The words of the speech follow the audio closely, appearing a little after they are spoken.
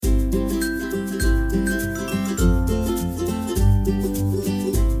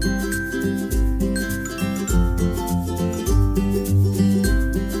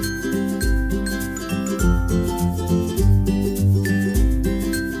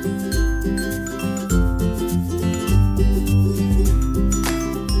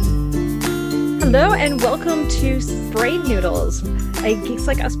Hello and welcome to Brain Noodles, a Geeks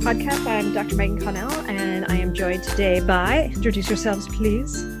Like Us podcast. I'm Dr. Megan Connell and I am joined today by, introduce yourselves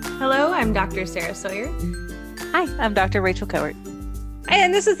please. Hello, I'm Dr. Sarah Sawyer. Hi, I'm Dr. Rachel Cowart.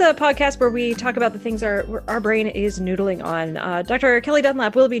 And this is the podcast where we talk about the things our brain is noodling on. Dr. Kelly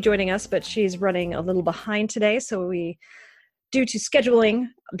Dunlap will be joining us, but she's running a little behind today. So due to scheduling,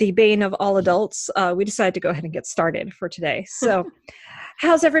 the bane of all adults, we decided to go ahead and get started for today. So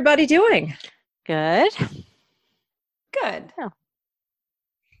how's everybody doing? Good. Good. Oh.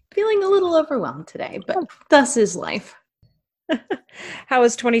 Feeling a little overwhelmed today, but thus is life. How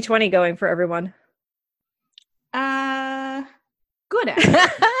is 2020 going for everyone? Good actually.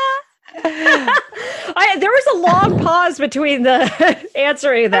 There was a long pause between the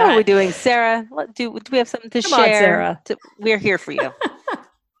answering that. How are we doing, Sarah? Do we have something to Come share? on, Sarah. We're here for you.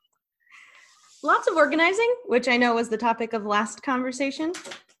 Lots of organizing, which I know was the topic of last conversation.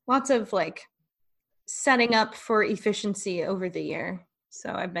 Lots of setting up for efficiency over the year.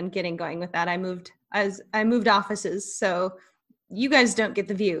 So I've been getting going with that. I moved offices, so you guys don't get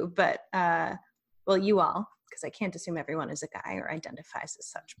the view, but you all, because I can't assume everyone is a guy or identifies as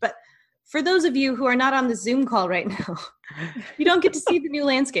such. But for those of you who are not on the Zoom call right now, you don't get to see the new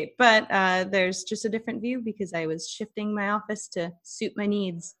landscape, but there's just a different view because I was shifting my office to suit my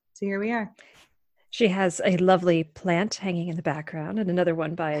needs. So here we are. She has a lovely plant hanging in the background and another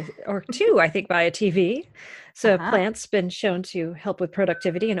one two, I think, by a TV. So plants been shown to help with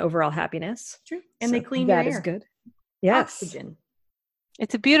productivity and overall happiness. True. And they clean your air. That is good. Yes. Oxygen.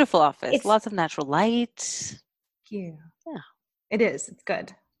 It's a beautiful office. Lots of natural light. Yeah. It is. It's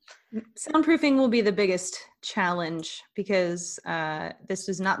good. Soundproofing will be the biggest challenge because this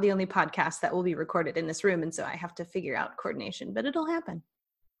is not the only podcast that will be recorded in this room. And so I have to figure out coordination, but it'll happen.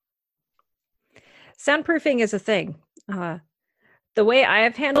 Soundproofing is a thing. The way I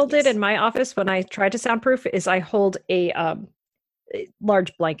have handled it in my office when I try to soundproof is I hold a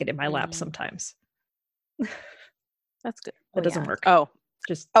large blanket in my lap sometimes. That's good. That doesn't work.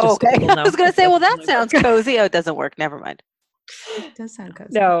 Just okay. I was going to say, well, that sounds cozy. Oh, it doesn't work. Never mind. It does sound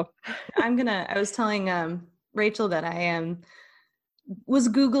cozy. No. I was telling Rachel that I was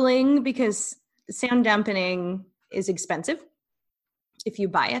Googling because sound dampening is expensive if you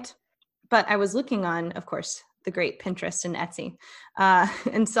buy it. But I was looking on, of course, the great Pinterest and Etsy,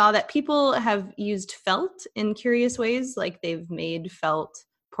 and saw that people have used felt in curious ways. Like they've made felt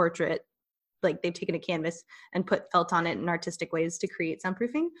portrait, like they've taken a canvas and put felt on it in artistic ways to create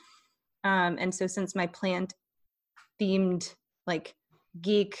soundproofing. And so since my plant themed,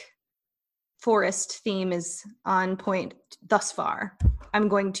 geek forest theme is on point thus far, I'm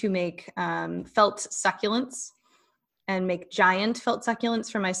going to make felt succulents and make giant felt succulents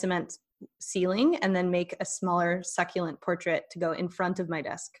for my cement ceiling, and then make a smaller succulent portrait to go in front of my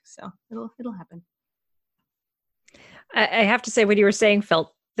desk. So it'll happen. I have to say, when you were saying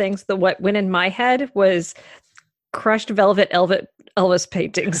felt things, what went in my head was crushed velvet Elvis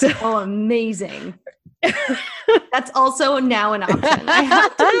paintings. Oh, amazing. That's also now an option. I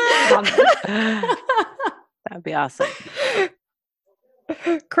have to be on this. That'd be awesome.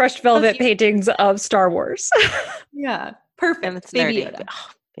 Crushed velvet paintings of Star Wars. Yeah, perfect. And it's Baby nerdy. Yoda.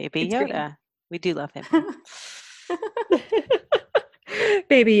 Baby It's Yoda. green. We do love him.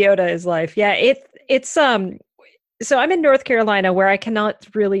 Baby Yoda is life. Yeah, it's so I'm in North Carolina, where I cannot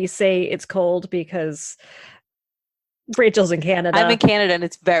really say it's cold because Rachel's in Canada. I'm in Canada and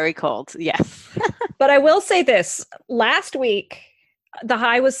it's very cold. Yes. But I will say this. Last week, the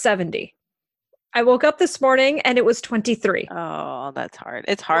high was 70. I woke up this morning and it was 23. Oh, that's hard.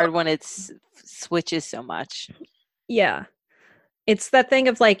 It's hard when it switches so much. Yeah. It's that thing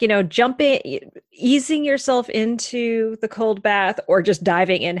of easing yourself into the cold bath or just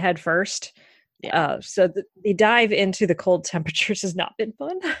diving in head first. Yeah. So the dive into the cold temperatures has not been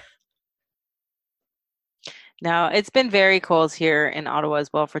fun. No, it's been very cold here in Ottawa as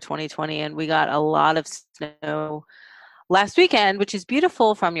well for 2020. And we got a lot of snow last weekend, which is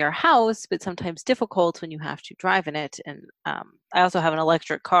beautiful from your house, but sometimes difficult when you have to drive in it. And I also have an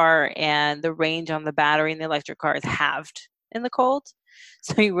electric car, and the range on the battery in the electric car is halved in the cold.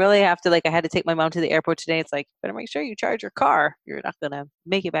 So you really have to, I had to take my mom to the airport today. It's better make sure you charge your car. You're not going to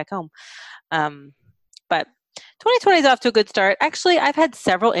make it back home. But 2020 is off to a good start. Actually, I've had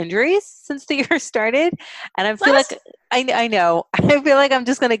several injuries since the year started, and I feel I know. I feel like I'm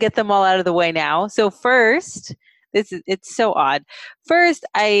just going to get them all out of the way now. So first, it's so odd. First,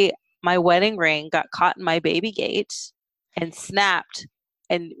 my wedding ring got caught in my baby gate and snapped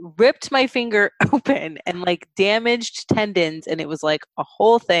and ripped my finger open and damaged tendons. And it was a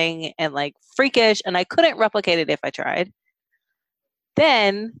whole thing and freakish. And I couldn't replicate it if I tried.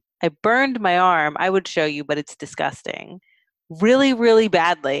 Then I burned my arm. I would show you, but it's disgusting. Really, really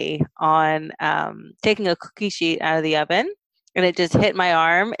badly on taking a cookie sheet out of the oven, and it just hit my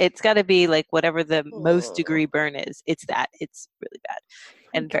arm. It's got to be like whatever the most degree burn is. It's that. It's really bad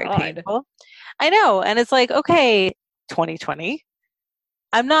and very painful. I know. And it's like, okay, 2020.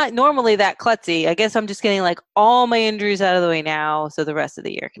 I'm not normally that klutzy. I guess I'm just getting like all my injuries out of the way now so the rest of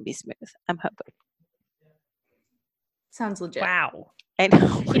the year can be smooth. I'm hoping. Sounds legit. Wow. I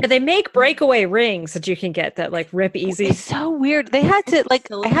know. Yeah, they make breakaway rings that you can get that like rip easy. It's so weird. They had to like,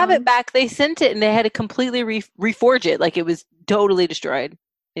 I have it back. They sent it and they had to completely reforge it. Like it was totally destroyed.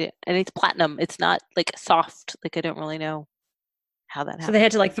 And it's platinum. It's not like soft. Like I don't really know how that happened. So they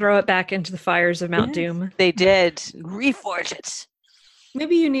had to like throw it back into the fires of Mount Doom. They did. Reforge it.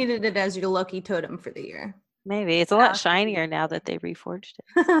 Maybe you needed it as your lucky totem for the year. Maybe. It's a lot shinier now that they reforged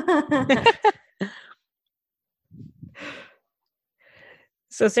it.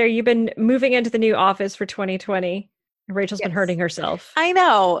 So, Sarah, you've been moving into the new office for 2020. Rachel's been hurting herself. I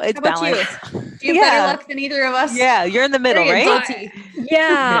know. It's How about balanced. you? Do you have better luck than either of us? Yeah, you're in the middle, right?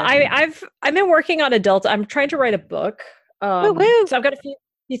 I've been working on adult. I'm trying to write a book. So I've got a few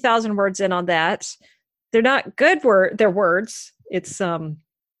thousand words in on that. They're not good they're words. It's And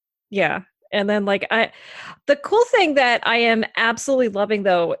then like the cool thing that I am absolutely loving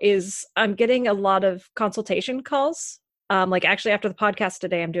though is I'm getting a lot of consultation calls. Like actually after the podcast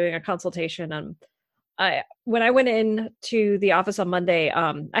today, I'm doing a consultation. When I went in to the office on Monday,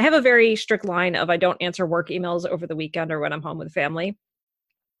 I have a very strict line of I don't answer work emails over the weekend or when I'm home with family.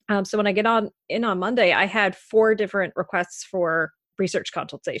 So when I get in on Monday, I had 4 different requests for research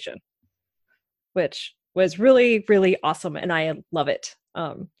consultation, which was really, really awesome. And I love it.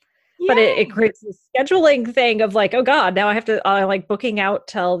 But it creates this scheduling thing of like, oh God, now I have to like booking out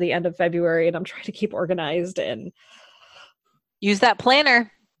till the end of February and I'm trying to keep organized and use that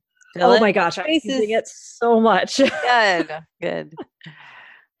planner. Oh my gosh, I'm using it so much. Good.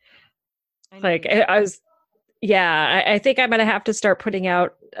 Like I think I'm going to have to start putting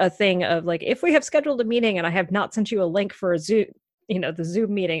out a thing of like, if we have scheduled a meeting and I have not sent you a link for a Zoom, the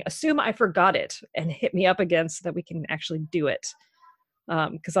Zoom meeting, assume I forgot it and hit me up again so that we can actually do it.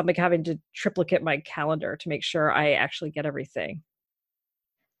 Because I'm like having to triplicate my calendar to make sure I actually get everything.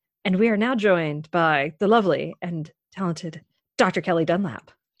 And we are now joined by the lovely and talented Dr. Kelly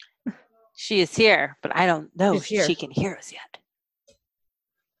Dunlap. She is here, but I don't know if she can hear us yet.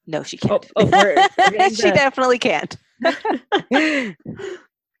 No, she can't. She definitely can't.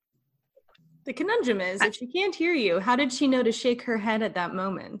 The conundrum is, if she can't hear you, how did she know to shake her head at that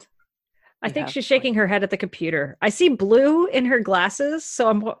moment? I think she's shaking her head at the computer. I see blue in her glasses,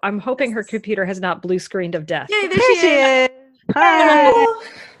 so I'm hoping her computer has not blue screened of death. Yay, there she is. Hi.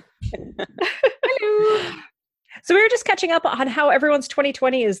 Hello. So we were just catching up on how everyone's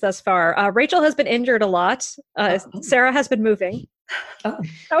 2020 is thus far. Rachel has been injured a lot. Sarah has been moving.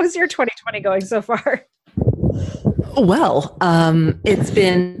 How is your 2020 going so far? Well, it's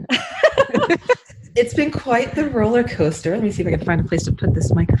been quite the roller coaster. Let me see if I can find a place to put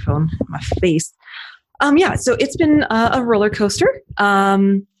this microphone in my face. So it's been a roller coaster. I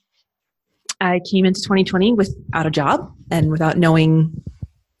came into 2020 without a job and without knowing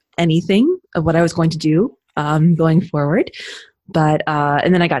anything of what I was going to do going forward. But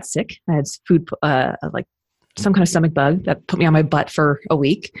and then I got sick. I had like some kind of stomach bug that put me on my butt for a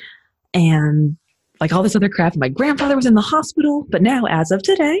week, and like all this other crap. My grandfather was in the hospital, but now as of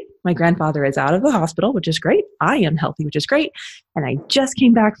today, my grandfather is out of the hospital, which is great. I am healthy, which is great. And I just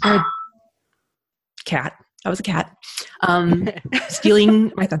came back for a cat. I was a cat.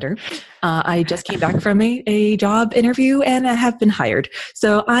 Stealing my thunder. I just came back from a job interview and I have been hired.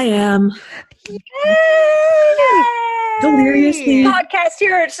 So I am deliriously podcast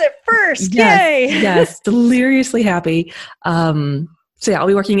here at first. Yes, Yay! Yes, deliriously happy. So I'll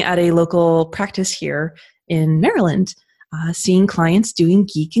be working at a local practice here in Maryland, seeing clients doing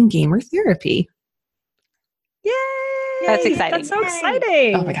geek and gamer therapy. Yay! That's exciting. That's so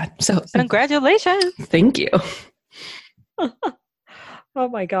exciting. Oh my God. So congratulations. Thank you. Oh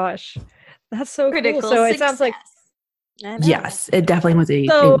my gosh. That's so Critical cool. So it success. sounds like yes, it definitely was a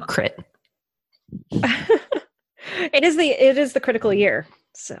crit. it is the critical year.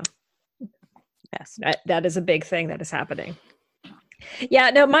 So yes, that is a big thing that is happening. Yeah,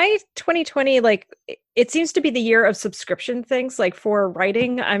 no, my 2020, like, it seems to be the year of subscription things. Like for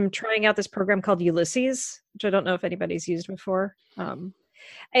writing, I'm trying out this program called Ulysses, which I don't know if anybody's used before.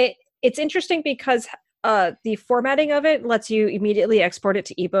 It's interesting because the formatting of it lets you immediately export it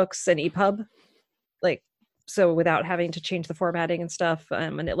to ebooks and EPUB. Like, so without having to change the formatting and stuff,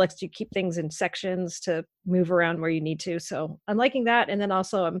 and it lets you keep things in sections to move around where you need to. So I'm liking that. And then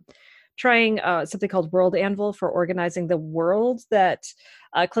also I'm trying something called World Anvil for organizing the world that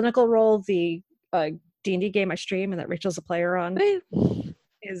Clinical Role, the D&D game I stream and that Rachel's a player on,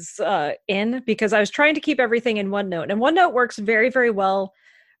 is in, because I was trying to keep everything in OneNote. And OneNote works very, very well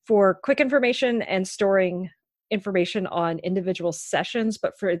for quick information and storing information on individual sessions,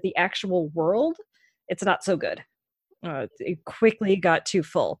 but for the actual world, it's not so good. It quickly got too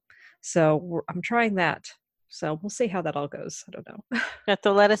full. So I'm trying that. So we'll see how that all goes. I don't know. You have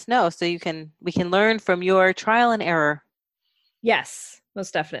to let us know so we can learn from your trial and error. Yes,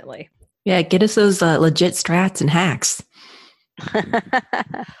 most definitely. Yeah, get us those legit strats and hacks.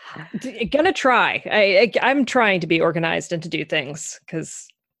 Gonna try. I'm trying to be organized and to do things because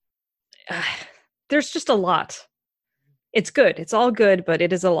there's just a lot. It's good. It's all good, but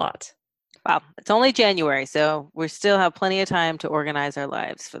it is a lot. Wow. It's only January, so we still have plenty of time to organize our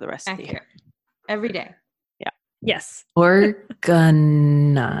lives for the rest of the year. Every day. Yes. Organize.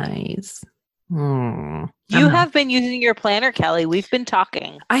 You have been using your planner, Kelly. We've been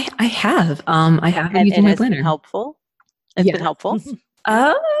talking. I have. I have been using my planner. Been helpful. It's been helpful.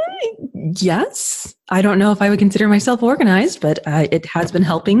 Yes. I don't know if I would consider myself organized, but it has been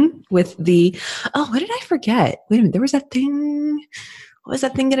helping with the. Oh, what did I forget? Wait a minute. There was that thing. What was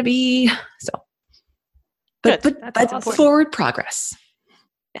that thing going to be? So, but awesome. Forward progress.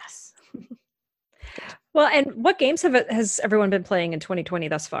 Yes. Well, and what games has everyone been playing in 2020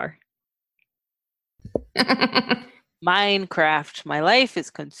 thus far? Minecraft. My life is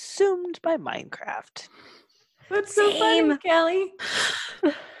consumed by Minecraft. That's so funny, Kelly.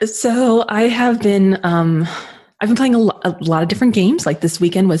 So I have been, I've been playing a lot of different games. Like this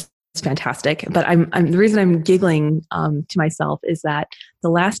weekend was fantastic. But the reason I'm giggling to myself is that the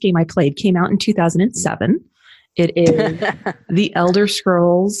last game I played came out in 2007. It is the Elder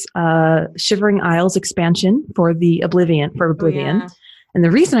Scrolls Shivering Isles expansion for Oblivion. Oh, yeah. And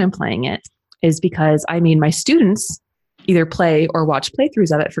the reason I'm playing it is because I made my students either play or watch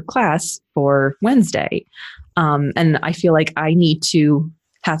playthroughs of it for class for Wednesday. And I feel like I need to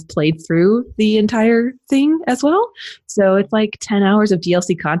have played through the entire thing as well. So it's like 10 hours of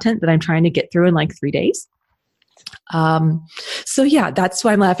DLC content that I'm trying to get through in like 3 days. So yeah, that's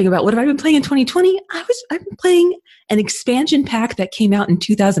why I'm laughing about what have I been playing in 2020? I've been playing an expansion pack that came out in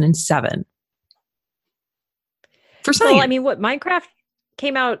 2007. For science. Well, I mean, what, Minecraft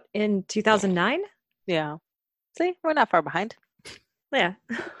came out in 2009? Yeah. See, we're not far behind. Yeah.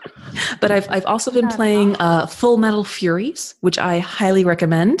 But I've also been playing Full Metal Furies, which I highly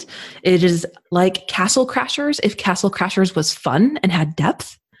recommend. It is like Castle Crashers if Castle Crashers was fun and had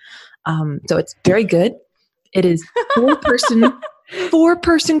depth. So it's very good. It is four-person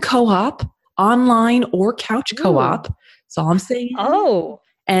co-op, online or couch co-op. That's all I'm saying. Oh.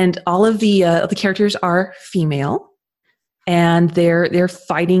 And all of the characters are female, and they're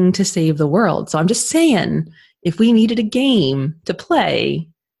fighting to save the world. So I'm just saying, if we needed a game to play,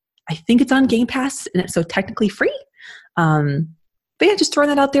 I think it's on Game Pass, and it's so technically free. But yeah, just throwing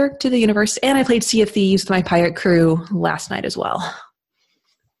that out there to the universe. And I played Sea of Thieves with my pirate crew last night as well.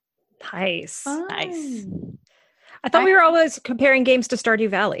 Nice. Nice. I thought we were always comparing games to Stardew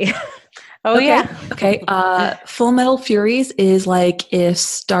Valley. Oh, okay. yeah. Okay. Full Metal Furies is like if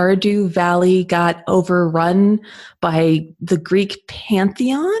Stardew Valley got overrun by the Greek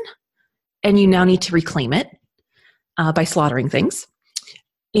pantheon, and you now need to reclaim it by slaughtering things.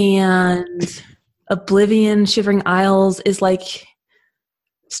 And Oblivion Shivering Isles is like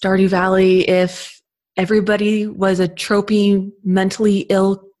Stardew Valley if everybody was a tropey, mentally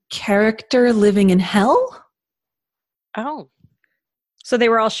ill character living in hell. Oh. So they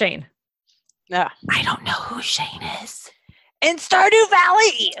were all Shane. Yeah. I don't know who Shane is. In Stardew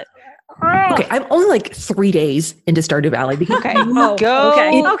Valley. Okay, I'm only like 3 days into Stardew Valley because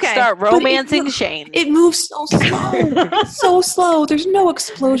start romancing Shane. It moves so slow. It's so slow. There's no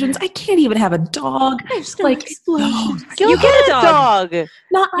explosions. I can't even have a dog. Like explosions. You get a dog.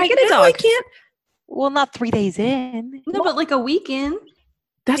 Not I get a dog. I can't. Well, not 3 days in. No, but like a week in.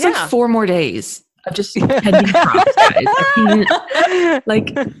 That's like 4 more days of just pending crops, guys.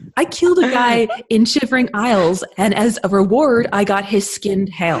 I killed a guy in Shivering Isles, and as a reward, I got his skinned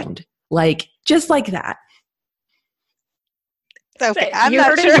hound. Like, just like that. Okay, I'm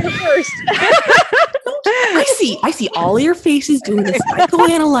not sure. First. I see all your faces doing this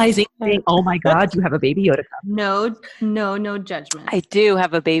psychoanalyzing thing. Oh my God, you have a Baby Yoda cup. No judgment. I do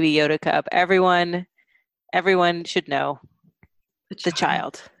have a Baby Yoda cup. Everyone should know. The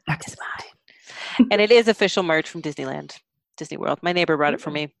child. That's mine. And it is official merch from Disneyland, Disney World. My neighbor brought it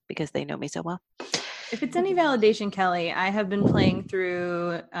for me because they know me so well. If it's any validation, Kelly, I have been playing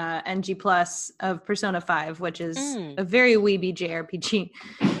through NG Plus of Persona 5, which is a very weeby JRPG,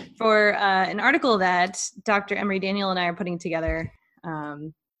 for an article that Dr. Emery Daniel and I are putting together.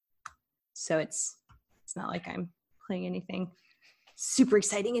 So it's not like I'm playing anything super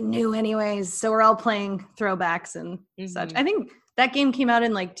exciting and new anyways. So we're all playing throwbacks and such. I think that game came out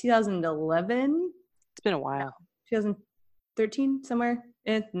in like 2011. It's been a while. 2013 somewhere.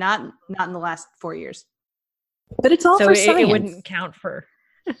 Not in the last 4 years. But it's all for science. It wouldn't count for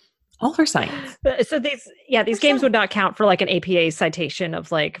all for science. So these games would not count for like an APA citation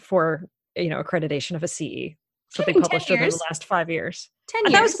of like for accreditation of a CE. Something published within the last 5 years. 10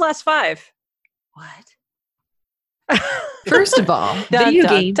 years. That was the last 5. What? First of all, video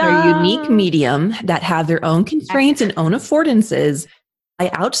games are a unique medium that have their own constraints and own affordances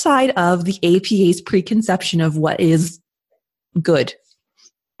outside of the APA's preconception of what is good.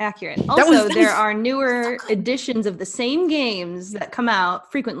 Accurate. Also, there are newer editions of the same games that come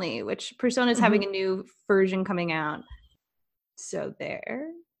out frequently, which Persona is having a new version coming out. So there.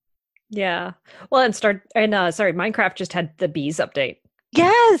 Yeah. Well, Minecraft just had the bees update.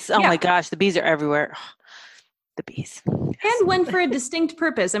 Yes. Oh my gosh, the bees are everywhere. The bees. Yes. And when for a distinct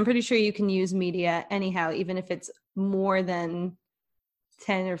purpose. I'm pretty sure you can use media anyhow, even if it's more than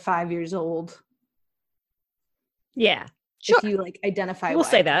 10 or 5 years old. Yeah. Sure. If you like identify we'll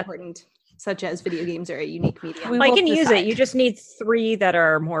say that important, such as video games are a unique medium. I can use it. You just need 3 that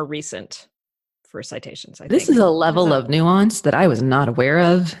are more recent for citations. This is a level of nuance that I was not aware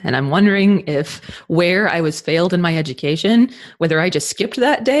of. And I'm wondering if where I was failed in my education, whether I just skipped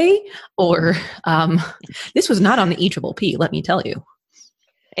that day or this was not on the EPPP, let me tell you.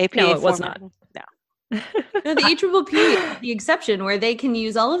 APA no, it was not. No, the EPPP, the exception where they can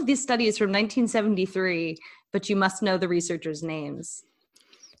use all of these studies from 1973, but you must know the researchers' names.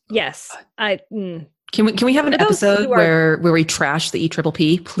 Yes. Can we have an episode where we trash the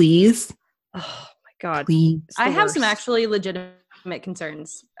EPPP, please? Oh my God. Please. I have some actually legitimate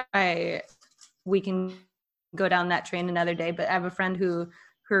concerns. We can go down that train another day, but I have a friend who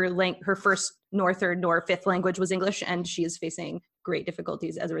her first nor third nor fifth language was English, and she is facing great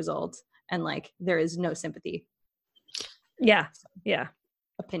difficulties as a result. And like, there is no sympathy. Yeah. Yeah.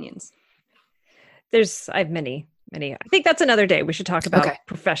 Opinions. I have many. I think that's another day. We should talk about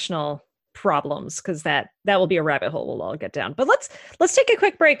professional problems, because that will be a rabbit hole we'll all get down. But let's take a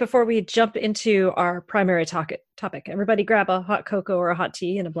quick break before we jump into our primary topic. Everybody grab a hot cocoa or a hot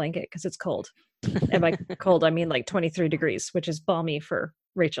tea and a blanket, because it's cold. And by cold, I mean like 23 degrees, which is balmy for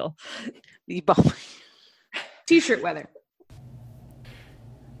Rachel. T-shirt weather.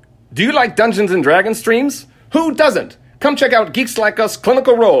 Do you like Dungeons and Dragons streams? Who doesn't? Come check out Geeks Like Us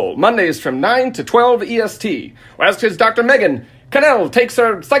Clinical Role, Mondays from 9 to 12 EST, where as his Dr. Megan Cannell takes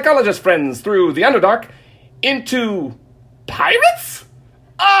her psychologist friends through the Underdark into pirates?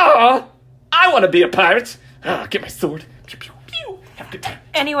 Ah, I want to be a pirate. Get my sword. Pew, pew, pew. Have a good time.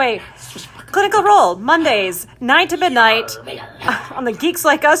 Anyway, Clinical Role, Mondays, 9 to midnight, on the Geeks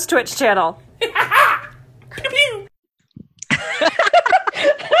Like Us Twitch channel. Pew, pew.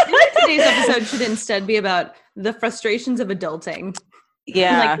 Today's episode should instead be about the frustrations of adulting.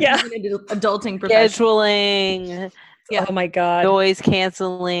 Yeah. Adulting profession. Scheduling. Yeah. Oh my God. Noise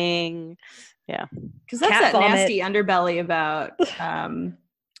canceling. Yeah. Because that's that nasty underbelly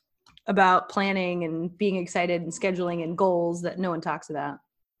about planning and being excited and scheduling and goals that no one talks about.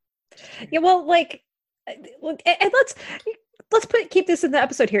 Yeah, well, and let's keep this in the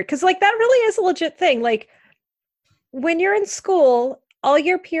episode here, because like that really is a legit thing. Like, when you're in school, all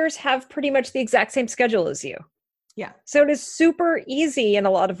your peers have pretty much the exact same schedule as you. Yeah. So it is super easy in a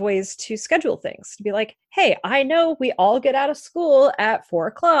lot of ways to schedule things, to be like, hey, I know we all get out of school at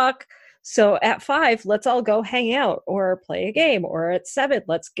 4:00. So at 5, let's all go hang out or play a game, or at 7,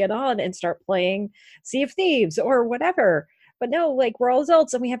 let's get on and start playing Sea of Thieves or whatever. But no, like, we're all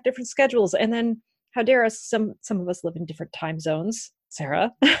adults and we have different schedules. And then how dare us, some of us live in different time zones,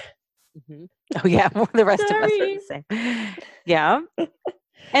 Sarah. Mm-hmm. Oh yeah, the rest of us are the same. Yeah.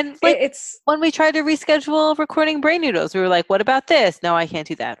 And like, it's when we tried to reschedule recording Brain Noodles, we were like, what about this? No, I can't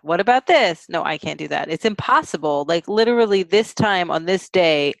do that. What about this? No, I can't do that. It's impossible. Like, literally this time on this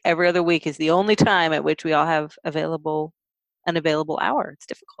day, every other week is the only time at which we all have an available hour. It's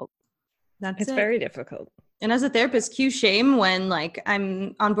difficult. It's very difficult. And as a therapist, cue shame when like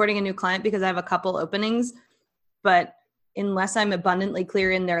I'm onboarding a new client because I have a couple openings, but unless I'm abundantly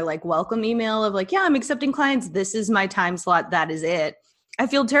clear in their like welcome email of like, yeah, I'm accepting clients, this is my time slot, that is it. I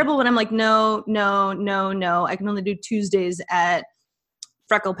feel terrible when I'm like, no. I can only do Tuesdays at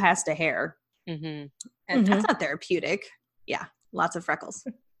Freckle Pasta Hair. Mm-hmm. And that's not therapeutic. Yeah, lots of freckles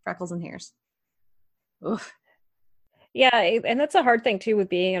and hairs. Oof. Yeah, and that's a hard thing too with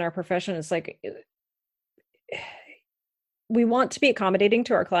being in our profession. It's like we want to be accommodating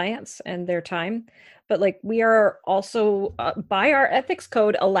to our clients and their time, but like we are also by our ethics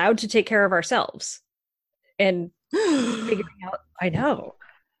code allowed to take care of ourselves and figuring out. I know.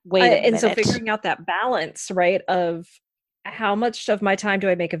 Wait a And so minute. figuring out that balance, right, of how much of my time do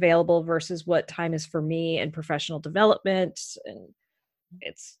I make available versus what time is for me and professional development, and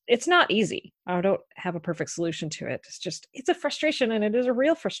it's not easy. I don't have a perfect solution to it. It's a frustration, and it is a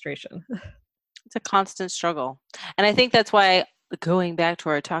real frustration. It's a constant struggle. And I think that's why, going back to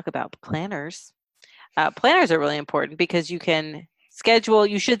our talk about planners, planners are really important because you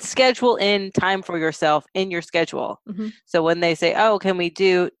should schedule in time for yourself in your schedule. Mm-hmm. So when they say, oh, can we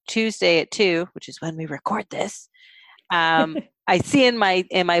do Tuesday at 2, which is when we record this, I see in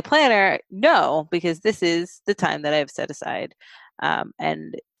my planner, no, because this is the time that I've set aside.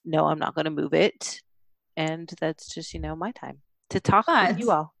 And no, I'm not going to move it. And that's just, my time to talk with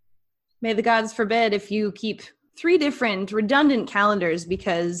you all. May the gods forbid if you keep 3 different redundant calendars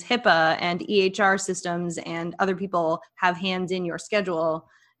because HIPAA and EHR systems and other people have hands in your schedule.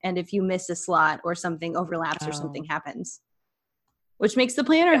 And if you miss a slot or something overlaps or something happens, which makes the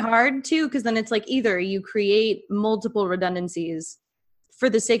planner hard too, because then it's like either you create multiple redundancies for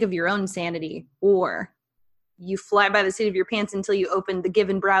the sake of your own sanity, or you fly by the seat of your pants until you open the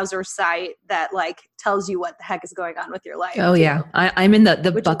given browser site that like tells you what the heck is going on with your life. Oh, yeah. I'm in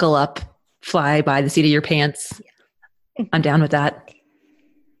the buckle up, fly by the seat of your pants. Yeah. I'm down with that.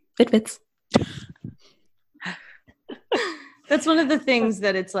 It fits. That's one of the things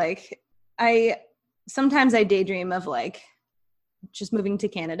that it's like, sometimes I daydream of like just moving to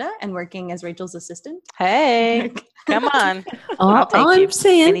Canada and working as Rachel's assistant. Hey, come on. All I'm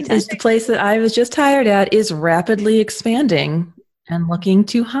saying is the place that I was just hired at is rapidly expanding and looking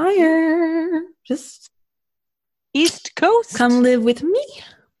to hire. Just East Coast. Come live with me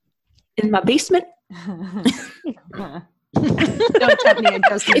in my basement. Don't tempt me.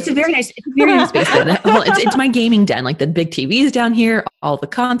 It's a very nice basement. Well, it's my gaming den. Like the big TV is down here. All the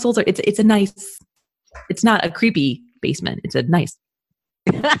consoles are. It's a nice. It's not a creepy basement. It's a nice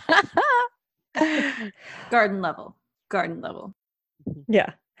garden level.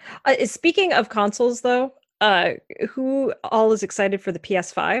 Yeah. Speaking of consoles, though, who all is excited for the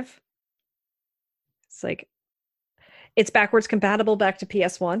PS5? It's like it's backwards compatible back to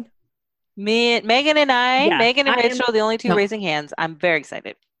PS1. Megan and Rachel are the only two raising hands. I'm very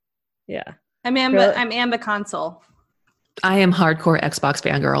excited. Yeah. I'm Amba console. I am hardcore Xbox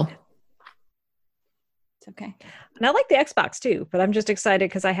fangirl. It's okay. And I like the Xbox too, but I'm just excited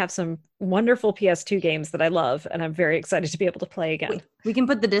because I have some wonderful PS2 games that I love, and I'm very excited to be able to play again. We can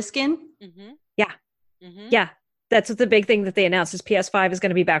put the disc in? Mm-hmm. Yeah. Mm-hmm. Yeah. That's the big thing that they announced is PS5 is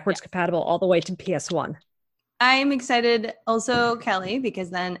going to be backwards compatible all the way to PS1. I'm excited also, Kelly, because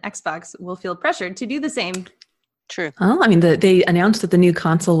then Xbox will feel pressured to do the same. True. Oh, I mean, they announced that the new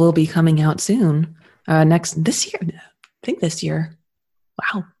console will be coming out soon. This year. I think this year.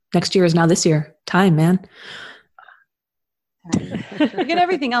 Wow. Next year is now this year. Time, man. Forget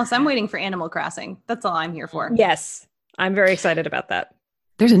everything else. I'm waiting for Animal Crossing. That's all I'm here for. Yes. I'm very excited about that.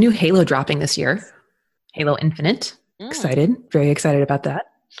 There's a new Halo dropping this year. Halo Infinite. Excited. Very excited about that.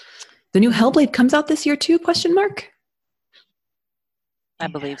 The new Hellblade comes out this year too, ? I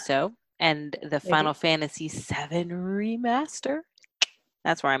believe so. And the Final Fantasy VII remaster.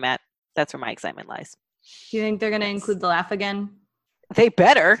 That's where I'm at. That's where my excitement lies. Do you think they're going to include the laugh again? They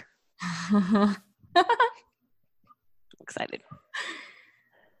better. Excited.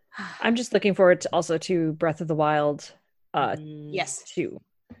 I'm just looking forward to Breath of the Wild. Yes. 2.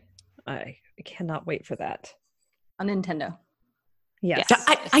 I cannot wait for that. On Nintendo. Yes.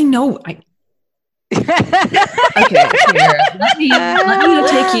 I know. Okay, here. Let me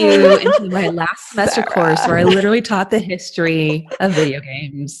take you into my last semester course where I literally taught the history of video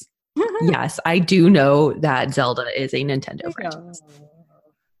games. Yes, I do know that Zelda is a Nintendo franchise.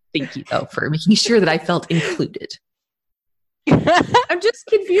 Thank you, though, for making sure that I felt included. I'm just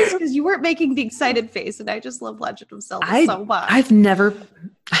confused because you weren't making the excited face, and I just love Legend of Zelda so much. I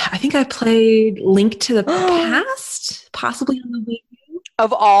think I played Link to the Past, possibly on the Wii U.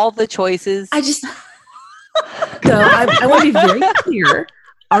 Of all the choices. I want to be very clear.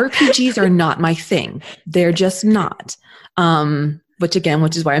 RPGs are not my thing. They're just not. Which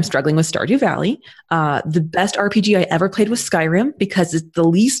is why I'm struggling with Stardew Valley. The best RPG I ever played was Skyrim because it's the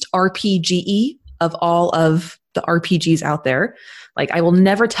least RPG of all of the RPGs out there. Like I will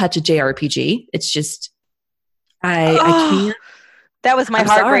never touch a JRPG. It's just I can't. That was my I'm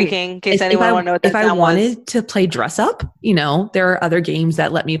heartbreaking, sorry. in case anyone want to know what that If I sound was. wanted to play dress up, there are other games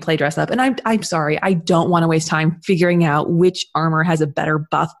that let me play dress up. And I'm sorry. I don't want to waste time figuring out which armor has a better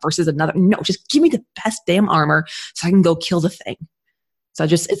buff versus another. No, just give me the best damn armor so I can go kill the thing. So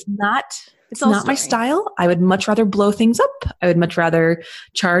it's not my style. I would much rather blow things up. I would much rather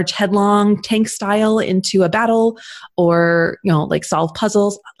charge headlong tank style into a battle or, like solve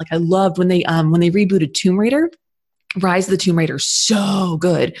puzzles. Like I loved when they rebooted Tomb Raider. Rise of the Tomb Raider is so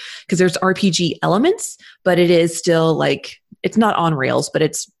good because there's RPG elements, but it is still like, it's not on rails, but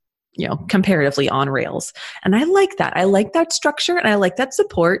it's, comparatively on rails. And I like that. I like that structure and I like that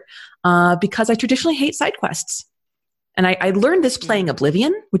support because I traditionally hate side quests. And I learned this playing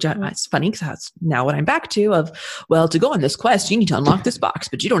Oblivion, which it's funny because that's now what I'm back to to go on this quest, you need to unlock this box,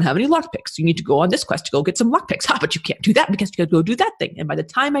 but you don't have any lockpicks. You need to go on this quest to go get some lockpicks. But you can't do that because you got to go do that thing. And by the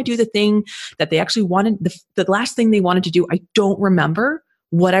time I do the thing that they actually wanted, the last thing they wanted to do, I don't remember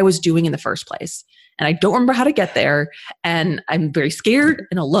what I was doing in the first place. And I don't remember how to get there. And I'm very scared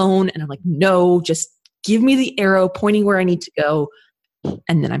and alone. And I'm like, no, just give me the arrow pointing where I need to go.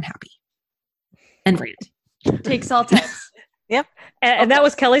 And then I'm happy. And rant. Takes all tests. Yep. And that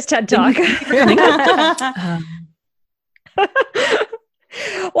was Kelly's TED Talk.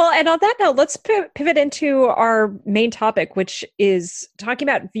 Well, and on that note, let's pivot into our main topic, which is talking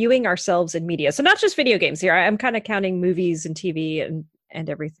about viewing ourselves in media. So not just video games here. I'm kind of counting movies and TV and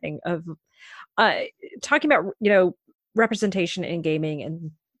everything of talking about, representation in gaming and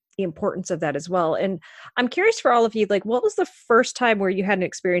the importance of that as well. And I'm curious for all of you, like, what was the first time where you had an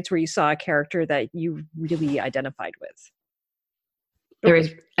experience where you saw a character that you really identified with? I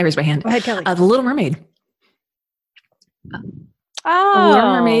raised my hand. Go ahead, Kelly. The Little Mermaid. Oh. The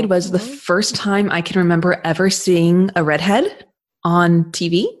Little Mermaid was the first time I can remember ever seeing a redhead on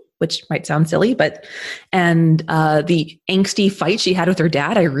TV, which might sound silly, and the angsty fight she had with her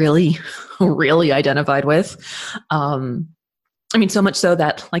dad, I really, really identified with. So much so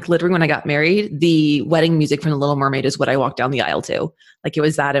that, like, literally when I got married, the wedding music from The Little Mermaid is what I walked down the aisle to. Like, it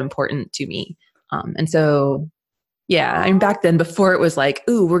was that important to me. Back then, before it was like,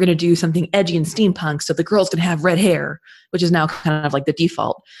 ooh, we're going to do something edgy and steampunk, so the girl's going to have red hair, which is now kind of like the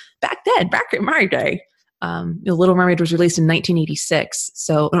default. Back in my day, The Little Mermaid was released in 1986.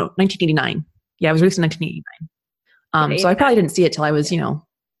 1989. Yeah, it was released in 1989. So I probably didn't see it till I was, I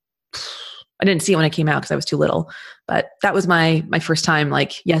didn't see it when it came out because I was too little. But that was my first time.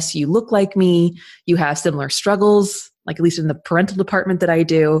 Like, yes, you look like me. You have similar struggles, like at least in the parental department that I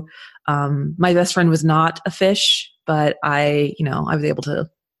do. My best friend was not a fish, but I was able to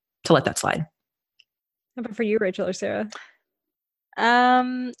let that slide. How about for you, Rachel or Sarah?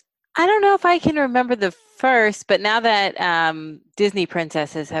 I don't know if I can remember the first, but now that Disney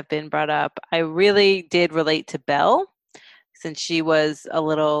princesses have been brought up, I really did relate to Belle, since she was a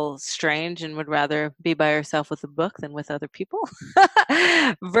little strange and would rather be by herself with a book than with other people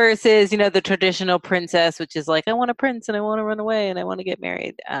versus, the traditional princess, which is like, I want a prince and I want to run away and I want to get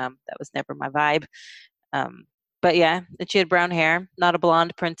married. That was never my vibe. But yeah, and she had brown hair, not a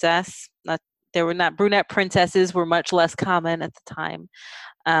blonde princess. Brunette princesses were much less common at the time.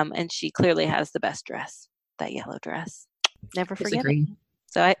 And she clearly has the best dress, that yellow dress. Never forget it.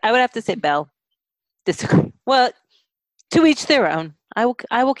 So I would have to say Belle. Disagree. Well, to each their own. I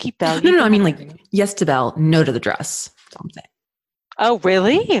will keep Belle. No. I mean, like, yes to Belle, no to the dress. That's all I'm saying. Oh,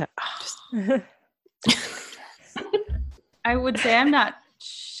 really? I would say I'm not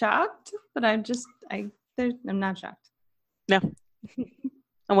shocked, but I'm not shocked. No.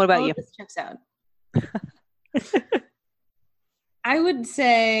 And what about you? This checks out. I would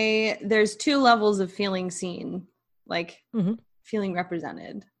say there's two levels of feeling seen, like feeling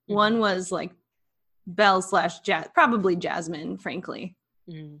represented. Mm-hmm. One was like Belle / probably Jasmine, frankly.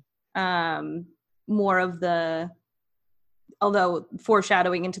 More of the, although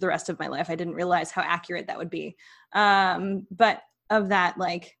foreshadowing into the rest of my life, I didn't realize how accurate that would be. But of that,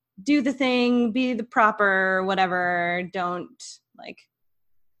 like, do the thing, be the proper whatever, don't like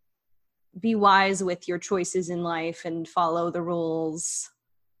be wise with your choices in life and follow the rules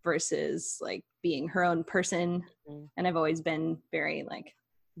versus like being her own person. Mm-hmm. And I've always been very like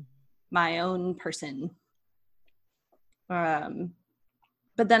my own person. But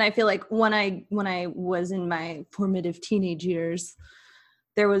then I feel like when I was in my formative teenage years,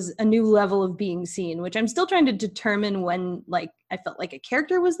 there was a new level of being seen, which I'm still trying to determine when like I felt like a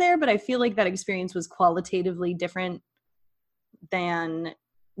character was there, but I feel like that experience was qualitatively different than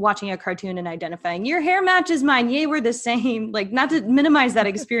watching a cartoon and identifying your hair matches mine. Yay, we're the same. Like, not to minimize that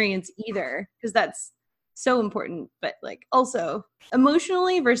experience either, because that's so important, but like also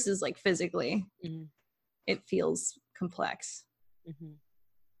emotionally versus like physically, it feels complex. Mhm.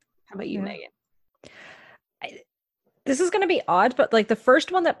 How about you, Yeah. Megan? This is going to be odd, but like the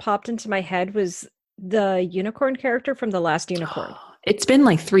first one that popped into my head was the unicorn character from The Last Unicorn. It's been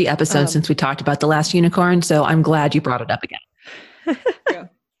like 3 episodes since we talked about The Last Unicorn, so I'm glad you brought it up again. True.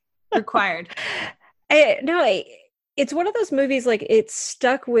 Required. It's one of those movies, like it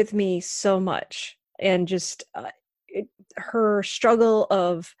stuck with me so much, and just her struggle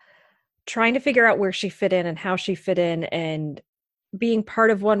of trying to figure out where she fit in and how she fit in, and being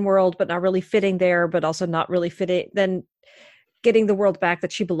part of one world but not really fitting there, but also not really fitting, then getting the world back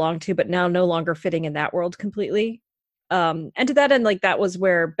that she belonged to, but now no longer fitting in that world completely. And to that end, like that was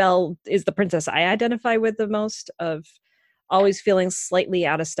where Belle is the princess I identify with the most, of always feeling slightly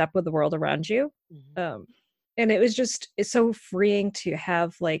out of step with the world around you. And it was just, it's so freeing to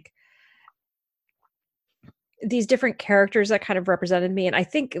have like these different characters that kind of represented me. And I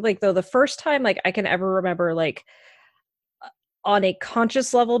think like though the first time like I can ever remember like on a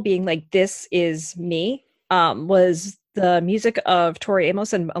conscious level being like, this is me, was the music of Tori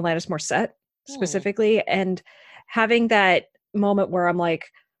Amos and Alanis Morissette specifically. And having that moment where I'm like,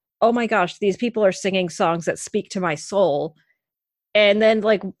 oh my gosh, these people are singing songs that speak to my soul. And then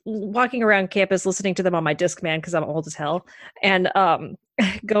like walking around campus listening to them on my Discman because I'm old as hell, and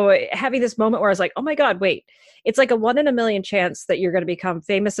having this moment where I was like, oh my god, wait, it's like a 1 in a million chance that you're going to become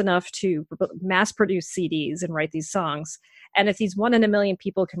famous enough to mass produce CDs and write these songs. And if these 1 in a million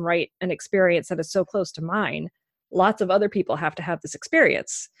people can write an experience that is so close to mine, lots of other people have to have this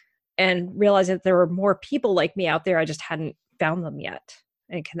experience. And realizing that there were more people like me out there, I just hadn't found them yet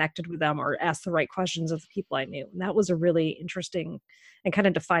and connected with them or asked the right questions of the people I knew. And that was a really interesting and kind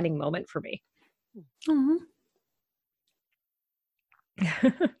of defining moment for me.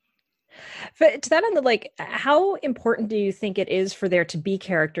 But to that end, like, how important do you think it is for there to be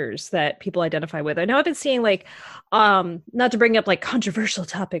characters that people identify with? I know I've been seeing like, not to bring up like controversial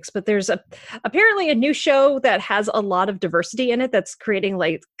topics, but there's apparently a new show that has a lot of diversity in it that's creating,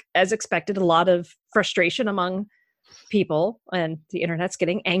 like, as expected, a lot of frustration among people, and the internet's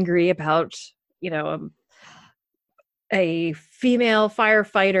getting angry about, a female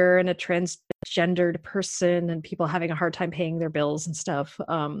firefighter and a transgendered person and people having a hard time paying their bills and stuff.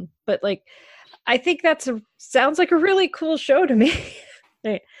 But like, I think sounds like a really cool show to me.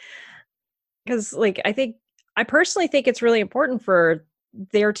 Because like, I personally think it's really important for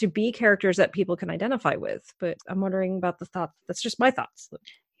there to be characters that people can identify with, but I'm wondering about the thought. That's just my thoughts.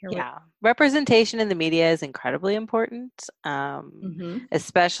 Representation in the media is incredibly important,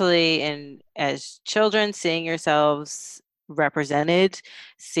 especially as children, seeing yourselves represented,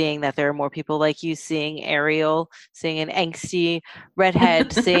 seeing that there are more people like you, seeing Ariel, seeing an angsty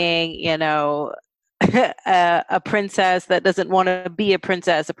redhead, seeing a princess that doesn't want to be a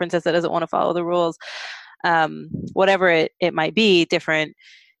princess that doesn't want to follow the rules, whatever it might be, different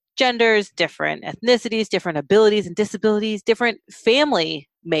genders, different ethnicities, different abilities and disabilities, different family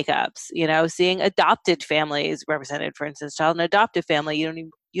makeups, seeing adopted families represented, for instance, child and adoptive family.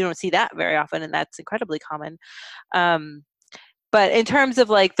 You don't see that very often, and that's incredibly common. But in terms of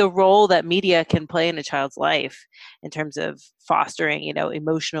like the role that media can play in a child's life, in terms of fostering,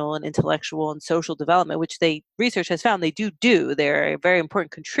 emotional and intellectual and social development, which research has found they do, they're a very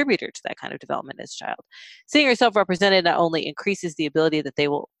important contributor to that kind of development as a child. Seeing yourself represented not only increases the ability that they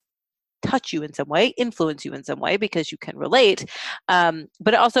will touch you in some way, influence you in some way because you can relate, but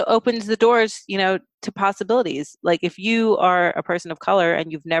it also opens the doors, to possibilities. Like if you are a person of color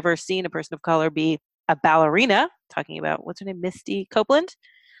and you've never seen a person of color be a ballerina, talking about, what's her name, Misty Copeland?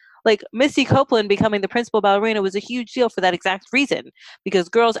 Like Misty Copeland becoming the principal ballerina was a huge deal for that exact reason, because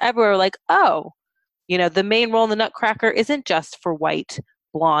girls everywhere were like, oh, the main role in the Nutcracker isn't just for white,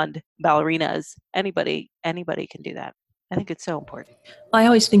 blonde ballerinas. Anybody can do that. I think it's so important. I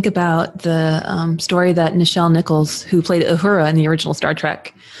always think about the story that Nichelle Nichols, who played Uhura in the original Star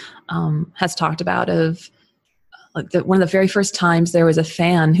Trek, has talked about, of like one of the very first times there was a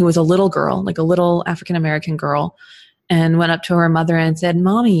fan who was a little girl, like a little African-American girl, and went up to her mother and said,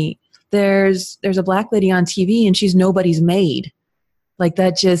 "Mommy, there's a black lady on TV and she's nobody's maid." Like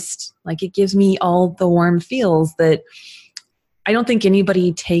that, just like, it gives me all the warm feels that I don't think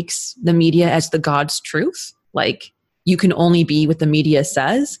anybody takes the media as the God's truth. Like, you can only be what the media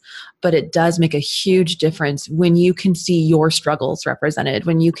says, but it does make a huge difference when you can see your struggles represented,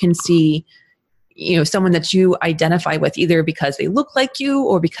 when you can see, someone that you identify with, either because they look like you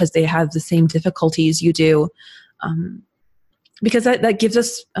or because they have the same difficulties you do. Because that gives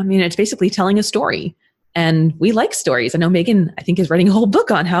us, it's basically telling a story, and we like stories. I know Megan, I think, is writing a whole book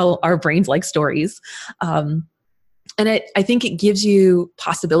on how our brains like stories. And I think it gives you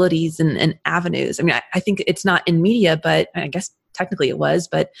possibilities and avenues. I think it's not in media, but I guess technically it was,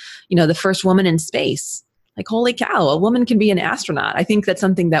 but the first woman in space. Like, holy cow, a woman can be an astronaut. I think that's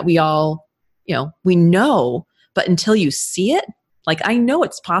something that we all, we know, but until you see it, like I know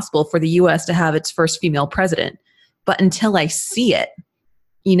it's possible for the US to have its first female president, but until I see it,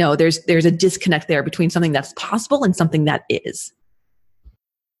 there's a disconnect there between something that's possible and something that is.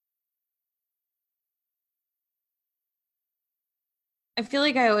 I feel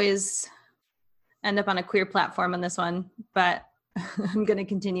like I always end up on a queer platform on this one, but I'm going to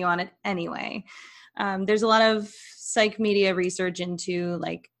continue on it anyway. There's a lot of psych media research into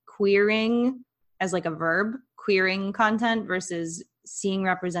like queering as like a verb, queering content versus seeing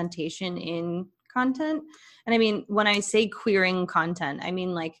representation in content. And I mean, when I say queering content, I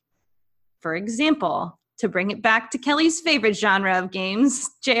mean like, for example, to bring it back to Kelly's favorite genre of games,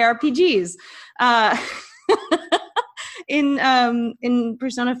 JRPGs. In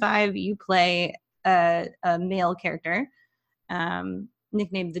Persona 5, you play a male character,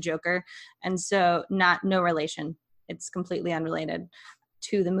 nicknamed the Joker, and so no relation. It's completely unrelated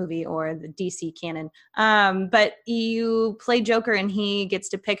to the movie or the DC canon. But you play Joker, and he gets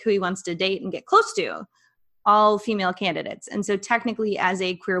to pick who he wants to date and get close to, all female candidates. And so technically, as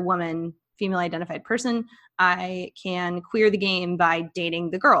a queer woman, female identified person, I can queer the game by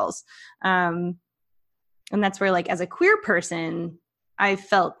dating the girls. And that's where, like, as a queer person, I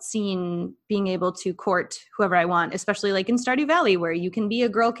felt seen being able to court whoever I want, especially like in Stardew Valley, where you can be a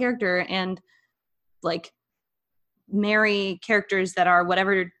girl character and like marry characters that are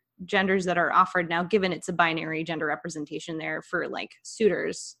whatever genders that are offered now, given it's a binary gender representation there for like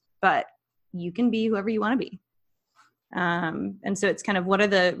suitors, but you can be whoever you want to be. And so it's kind of, what are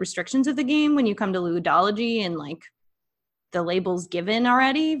the restrictions of the game when you come to ludology and like the labels given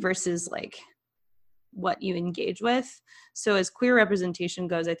already versus like what you engage with. So as queer representation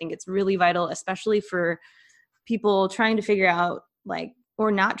goes, I think it's really vital, especially for people trying to figure out, like,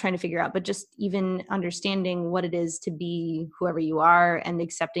 or not trying to figure out, but just even understanding what it is to be whoever you are and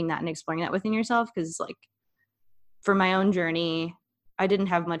accepting that and exploring that within yourself. Because like for my own journey, I didn't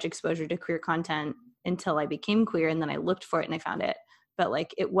have much exposure to queer content until I became queer, and then I looked for it and I found it. But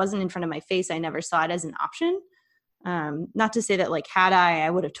like it wasn't in front of my face. I never saw it as an option. Not to say that like had I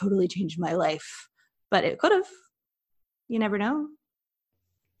would have totally changed my life. But it could have. You never know.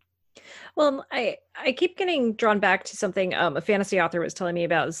 Well, I keep getting drawn back to something a fantasy author was telling me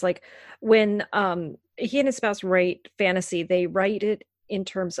about. It's like when he and his spouse write fantasy, they write it in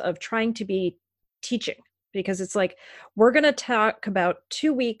terms of trying to be teaching, because it's like, we're going to talk about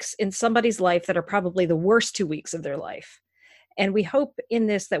 2 weeks in somebody's life that are probably the worst 2 weeks of their life. And we hope in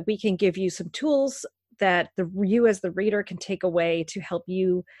this that we can give you some tools that you as the reader can take away to help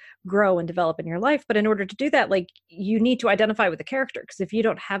you grow and develop in your life. But in order to do that, like, you need to identify with the character, because if you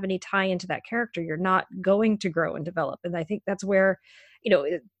don't have any tie into that character, you're not going to grow and develop. And I think that's where,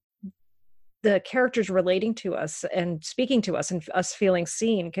 the characters relating to us and speaking to us and us feeling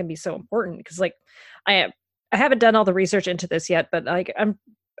seen can be so important. Because like, I haven't done all the research into this yet, but like I'm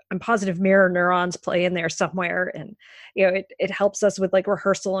positive mirror neurons play in there somewhere, and it helps us with like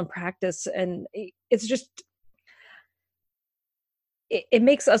rehearsal and practice, and it's just it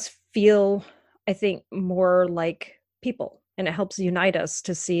makes us feel, I think, more like people, and it helps unite us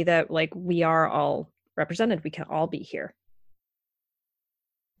to see that like we are all represented, we can all be here.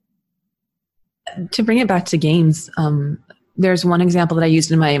 To bring it back to games, there's one example that I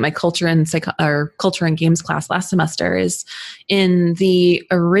used in my culture and culture and games class last semester is in the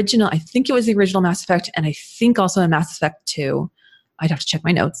original, I think it was the original Mass Effect, and I think also in Mass Effect 2. I'd have to check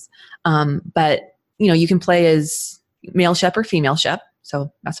my notes. But you can play as male Shep or female Shep.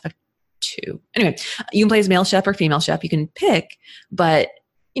 So Mass Effect 2. Anyway, you can play as male Shep or female Shep. You can pick, but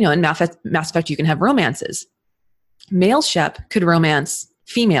in Mass Effect you can have romances. Male Shep could romance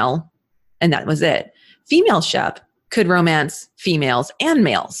female, and that was it. Female Shep could romance females and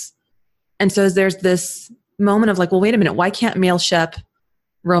males. And so there's this moment of like, well, wait a minute, why can't male Shep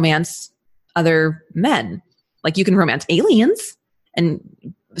romance other men? Like, you can romance aliens. And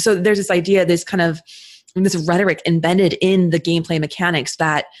so there's this idea, this kind of this rhetoric embedded in the gameplay mechanics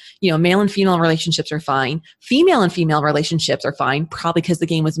that, male and female relationships are fine. Female and female relationships are fine, probably because the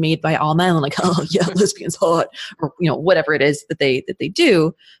game was made by all men, and like, oh yeah, lesbians hot, or, whatever it is that they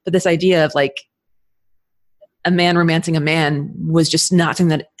do. But this idea of like, a man romancing a man was just not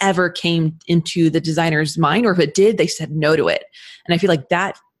something that ever came into the designer's mind, or if it did, they said no to it. And I feel like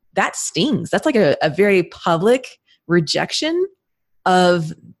that stings. That's like a very public rejection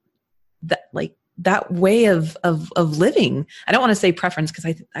of that, like that way of living. I don't want to say preference,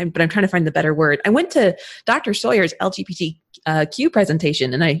 because but I'm trying to find the better word. I went to Dr. Sawyer's LGBTQ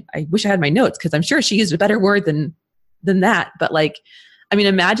presentation, and I wish I had my notes, because I'm sure she used a better word than than that. But like, I mean,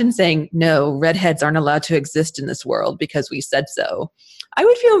 imagine saying, no, redheads aren't allowed to exist in this world because we said so. I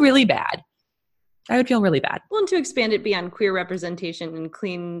would feel really bad. Well, and to expand it beyond queer representation and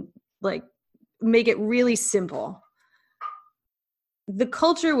clean, like, make it really simple. The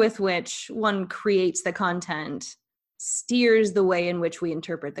culture with which one creates the content steers the way in which we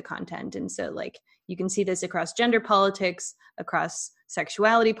interpret the content. And so, like, you can see this across gender politics, across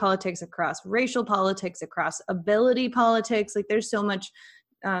sexuality politics, across racial politics, across ability politics. Like, there's so much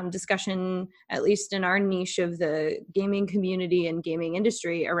discussion, at least in our niche of the gaming community and gaming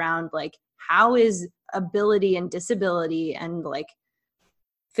industry, around like, how is ability and disability and like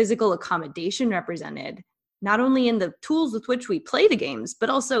physical accommodation represented, not only in the tools with which we play the games, but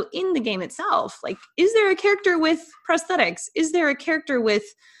also in the game itself. Like, is there a character with prosthetics? Is there a character with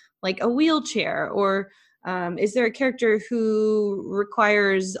like a wheelchair? Or is there a character who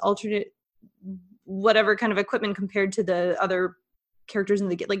requires alternate whatever kind of equipment compared to the other characters in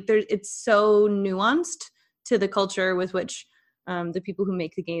the game? Like, it's so nuanced to the culture with which the people who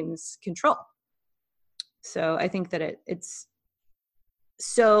make the games control. So I think that it's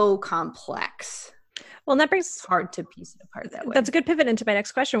so complex. Well, and that brings It's hard to piece it apart that way. That's a good pivot into my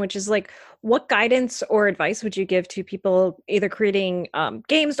next question, which is like, what guidance or advice would you give to people either creating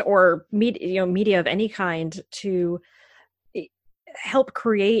games or media of any kind to help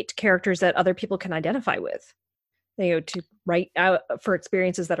create characters that other people can identify with? To write out for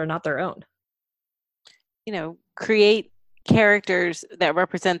experiences that are not their own. Create characters that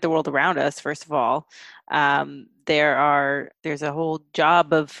represent the world around us. First of all, there's a whole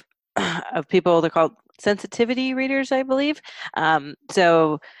job of people. They're called sensitivity readers, I believe.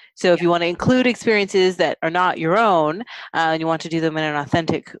 So if you want to include experiences that are not your own, and you want to do them in an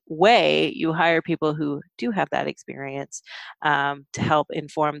authentic way, you hire people who do have that experience to help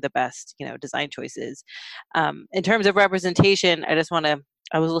inform the best, design choices. In terms of representation,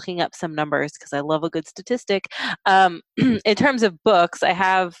 I was looking up some numbers because I love a good statistic. In terms of books, I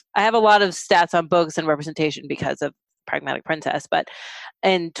have a lot of stats on books and representation because of Pragmatic Princess. But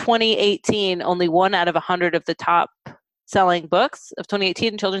in 2018, only 1 out of 100 of the top selling books of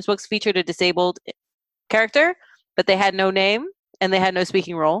 2018 children's books featured a disabled character, but they had no name and they had no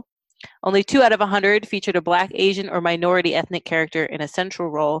speaking role. Only 2 out of 100 featured a Black, Asian, or minority ethnic character in a central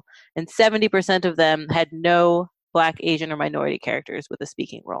role, and 70% of them had no Black, Asian, or minority characters with a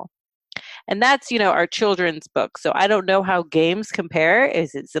speaking role. And that's, our children's book. So I don't know how games compare.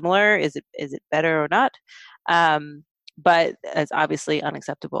 Is it similar? Is it better or not? But it's obviously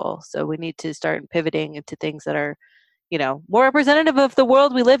unacceptable. So we need to start pivoting into things that are, more representative of the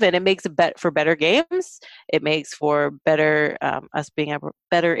world we live in. It makes for better games. It makes for better us being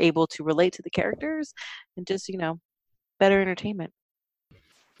better able to relate to the characters, and just, better entertainment.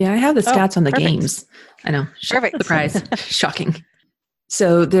 Yeah, I have the stats on the perfect. games. I know. Perfect. Surprise. Shocking.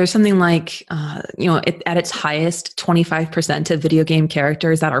 So there's something like, at its highest, 25% of video game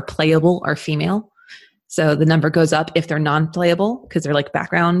characters that are playable are female. So the number goes up if they're non-playable because they're like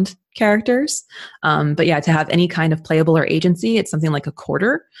background characters. But yeah, to have any kind of playable or agency, it's something like a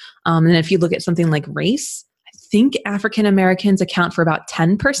quarter. And then if you look at something like race, I think African Americans account for about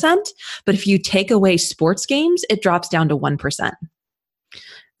 10%. But if you take away sports games, it drops down to 1%.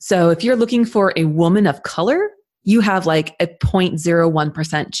 So if you're looking for a woman of color, you have like a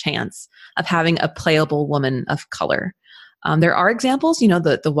 0.01% chance of having a playable woman of color. There are examples,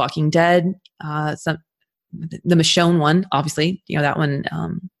 the Walking Dead, the Michonne one, obviously, that one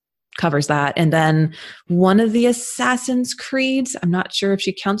covers that. And then one of the Assassin's Creeds, I'm not sure if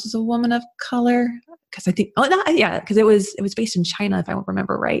she counts as a woman of color because I think, because it was based in China, if I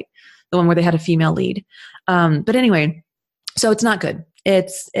remember right, the one where they had a female lead. But anyway, so it's not good.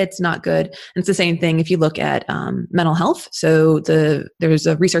 It's not good. And it's the same thing if you look at mental health. So there's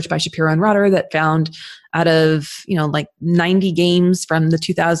a research by Shapiro and Rotter that found out of 90 games from the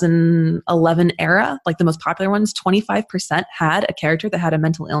 2011 era, like the most popular ones, 25% had a character that had a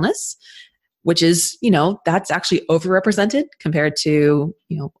mental illness, which is that's actually overrepresented compared to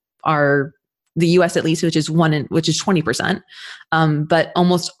the US at least, which is 20%. But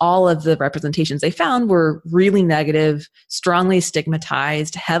almost all of the representations they found were really negative, strongly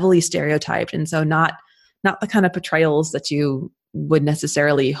stigmatized, heavily stereotyped. And so not the kind of portrayals that you would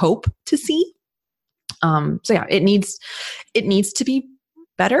necessarily hope to see. So yeah, it needs to be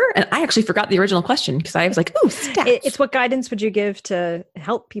better. And I actually forgot the original question because I was like, oh, stats. It's what guidance would you give to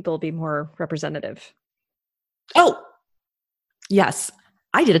help people be more representative? Oh, yes.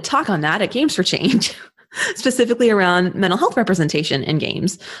 I did a talk on that at Games for Change, specifically around mental health representation in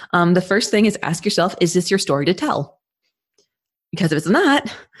games. The first thing is ask yourself, is this your story to tell? Because if it's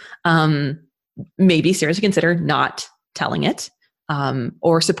not, maybe seriously consider not telling it,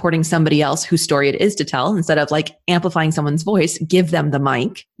 or supporting somebody else whose story it is to tell, instead of like amplifying someone's voice, give them the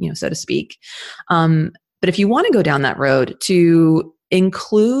mic, so to speak. But if you want to go down that road, to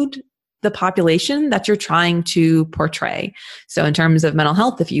include the population that you're trying to portray. So in terms of mental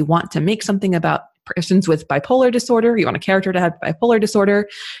health, if you want to make something about persons with bipolar disorder, you want a character to have bipolar disorder,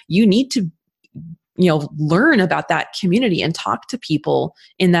 you need to learn about that community and talk to people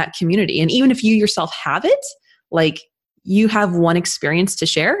in that community. And even if you yourself have it, like, you have one experience to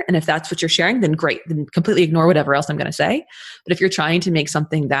share. And if that's what you're sharing, then great. Then completely ignore whatever else I'm going to say. But if you're trying to make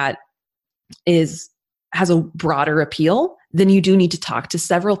something that has a broader appeal, then you do need to talk to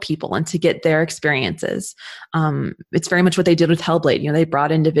several people and to get their experiences. It's very much what they did with Hellblade. They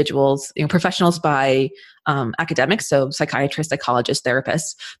brought individuals, professionals by academics, so psychiatrists, psychologists,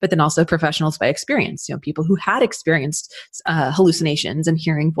 therapists, but then also professionals by experience, people who had experienced hallucinations and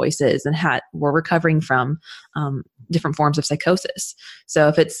hearing voices and were recovering from different forms of psychosis. So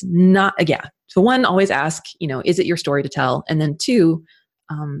if it's not, so one, always ask, is it your story to tell? And then two,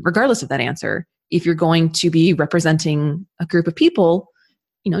 regardless of that answer, if you're going to be representing a group of people,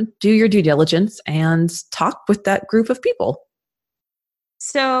 do your due diligence and talk with that group of people.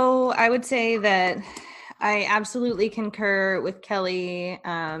 So I would say that I absolutely concur with Kelly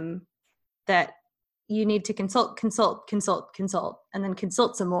that you need to consult, and then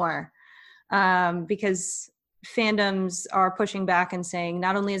consult some more, because fandoms are pushing back and saying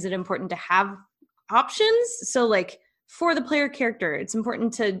not only is it important to have options, so like for the player character, it's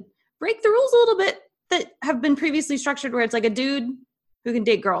important to break the rules a little bit that have been previously structured, where it's like a dude who can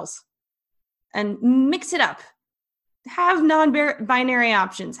date girls, and mix it up. Have non-binary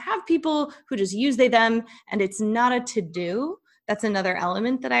options. Have people who just use they, them, and it's not a to-do. That's another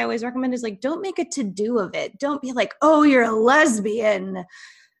element that I always recommend, is like, don't make a to-do of it. Don't be like, oh, you're a lesbian.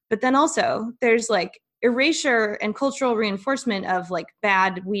 But then also there's like erasure and cultural reinforcement of like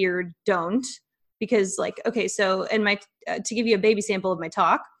bad, weird, don't. Because like, okay, so in my, to give you a baby sample of my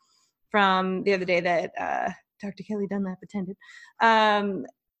talk from the other day that Dr. Kelly Dunlap attended,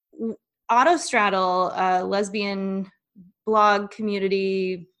 Autostraddle, a lesbian blog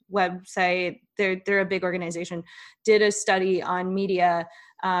community website, they're a big organization, did a study on media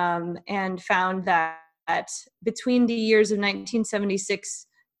and found that between the years of 1976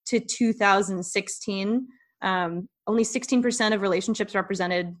 to 2016, only 16% of relationships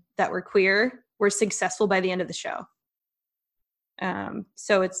represented that were queer were successful by the end of the show.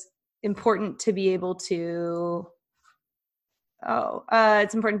 So it's important to be able to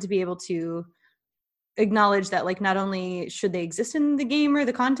acknowledge that, like, not only should they exist in the game or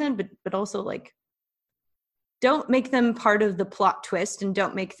the content, but also like, don't make them part of the plot twist, and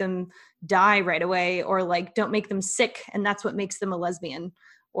don't make them die right away, or like don't make them sick and that's what makes them a lesbian,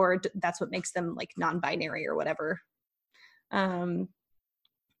 or that's what makes them like non-binary or whatever. And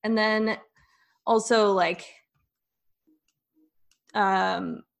then also like,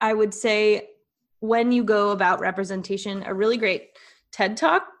 I would say when you go about representation, a really great TED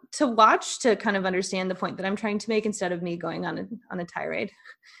Talk to watch to kind of understand the point that I'm trying to make, instead of me going on a tirade,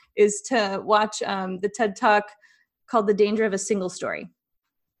 is to watch the TED Talk called The Danger of a Single Story.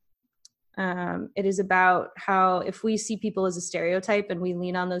 It is about how if we see people as a stereotype and we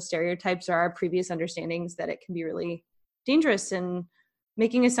lean on those stereotypes or our previous understandings, that it can be really dangerous, and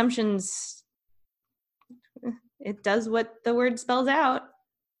making assumptions, it does what the word spells out.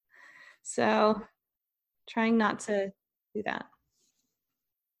 So trying not to do that.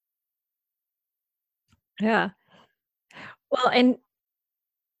 Yeah. Well, and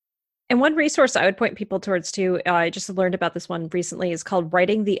one resource I would point people towards too, I just learned about this one recently, is called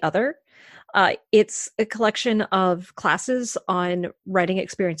Writing the Other. It's a collection of classes on writing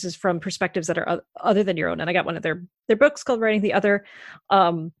experiences from perspectives that are other than your own. And I got one of their books called Writing the Other.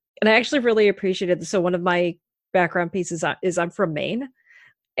 And I actually really appreciated this. So one of my background pieces is I'm from Maine.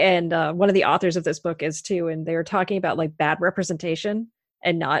 And one of the authors of this book is too. And they were talking about like bad representation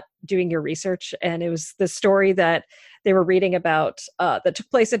and not doing your research. And it was the story that they were reading about that took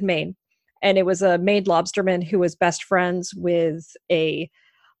place in Maine. And it was a Maine lobsterman who was best friends with a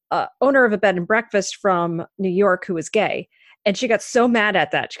owner of a bed and breakfast from New York who was gay. And she got so mad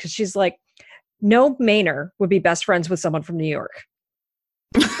at that because she's like, no Mainer would be best friends with someone from New York.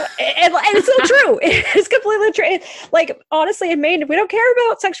 and it's so true. It's completely true. Like, honestly, in Maine, we don't care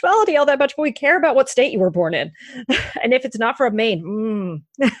about sexuality all that much, but we care about what state you were born in. And if it's not from Maine,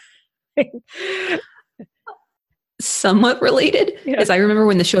 somewhat related is I remember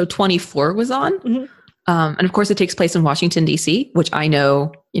when the show 24 was on. Mm-hmm. And of course it takes place in Washington, DC, which I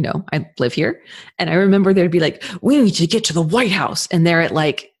know, I live here. And I remember there'd be like, we need to get to the White House. And they're at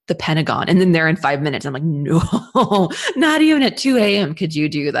like the Pentagon, and then there in 5 minutes. I'm like, no, not even at 2 a.m. could you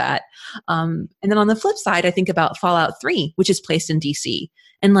do that. And then on the flip side, I think about Fallout 3, which is placed in DC,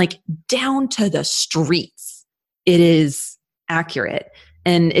 and like down to the streets, it is accurate.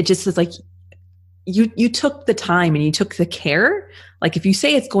 And it just is like, you took the time and you took the care. Like if you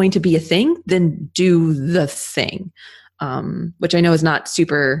say it's going to be a thing, then do the thing, which I know is not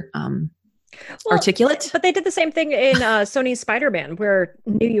super articulate. But they did the same thing in Sony's Spider-Man, where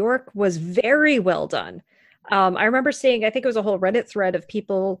New York was very well done. I remember seeing, I think it was a whole Reddit thread of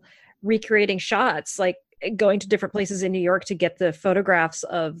people recreating shots, like going to different places in New York to get the photographs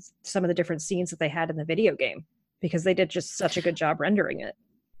of some of the different scenes that they had in the video game, because they did just such a good job rendering it.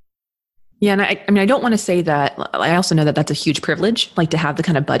 Yeah, and I mean, I don't want to say that. I also know that that's a huge privilege, like to have the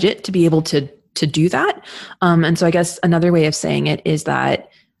kind of budget to be able to do that. And so I guess another way of saying it is that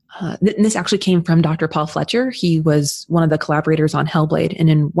this actually came from Dr. Paul Fletcher. He was one of the collaborators on Hellblade,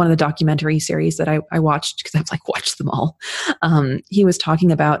 and in one of the documentary series that I watched, because I've like watched them all, he was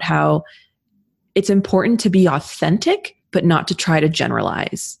talking about how it's important to be authentic, but not to try to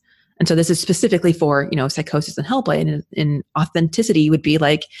generalize. And so this is specifically for, Psychosis and Hellblade, and authenticity would be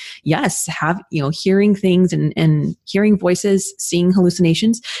like, yes, hearing things and hearing voices, seeing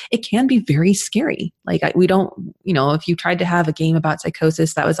hallucinations. It can be very scary. Like we don't, if you tried to have a game about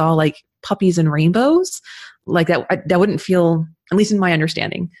psychosis that was all like puppies and rainbows, like that wouldn't feel, at least in my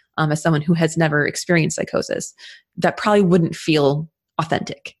understanding, as someone who has never experienced psychosis, that probably wouldn't feel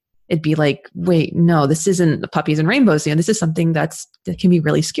authentic. It'd be like, wait, no, this isn't the puppies and rainbows. This is something that can be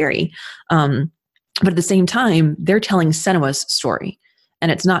really scary. But at the same time, they're telling Senua's story,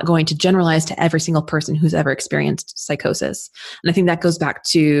 and it's not going to generalize to every single person who's ever experienced psychosis. And I think that goes back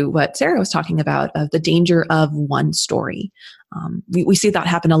to what Sarah was talking about, of the danger of one story. We see that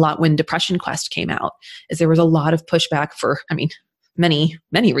happen a lot when Depression Quest came out, is there was a lot of pushback for, many,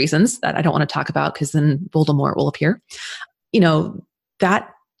 many reasons that I don't want to talk about, because then Voldemort will appear. That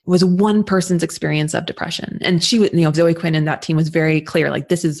was one person's experience of depression. And she was, Zoe Quinn and that team was very clear, like,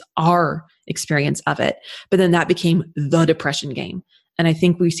 this is our experience of it. But then that became the depression game. And I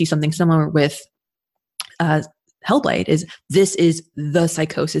think we see something similar with Hellblade, this is the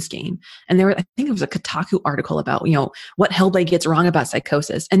psychosis game. And I think there was a Kotaku article about, what Hellblade gets wrong about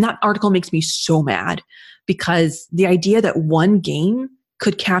psychosis. And that article makes me so mad, because the idea that one game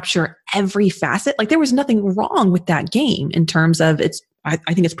could capture every facet, like there was nothing wrong with that game in terms of I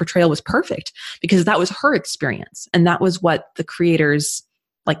think its portrayal was perfect, because that was her experience. And that was what the creators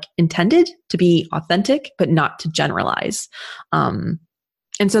intended, to be authentic, but not to generalize.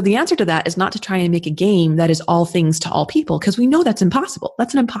 And so the answer to that is not to try and make a game that is all things to all people, because we know that's impossible.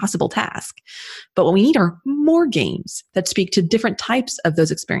 That's an impossible task. But what we need are more games that speak to different types of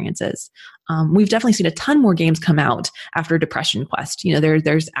those experiences. We've definitely seen a ton more games come out after Depression Quest.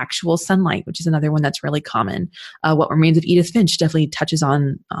 There's Actual Sunlight, which is another one that's really common. What Remains of Edith Finch definitely touches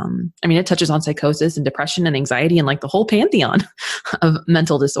on, it touches on psychosis and depression and anxiety and the whole pantheon of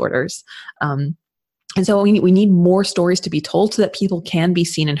mental disorders. And so we need more stories to be told so that people can be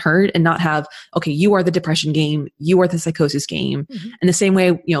seen and heard, and not have, okay, you are the depression game, you are the psychosis game. Mm-hmm. In the same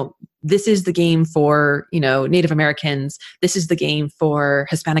way, this is the game for, Native Americans. This is the game for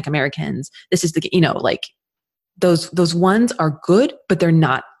Hispanic Americans. This is the, those ones are good, but they're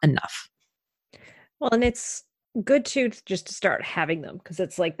not enough. Well, and it's good too, just to start having them, because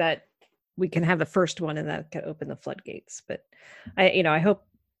it's like that we can have the first one and that can open the floodgates. But I hope,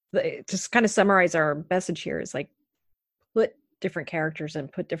 just kind of summarize our message here, is put different characters in,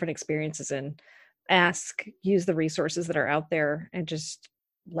 put different experiences in, use the resources that are out there, and just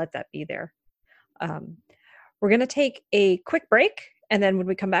let that be there. We're going to take a quick break, and then when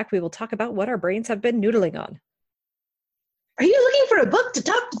we come back, we will talk about what our brains have been noodling on. Are you looking for a book to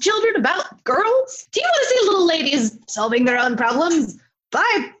talk to children about girls? Do you want to see little ladies solving their own problems?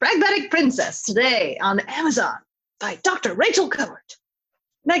 Buy Pragmatic Princess today on Amazon by Dr. Rachel Cowart.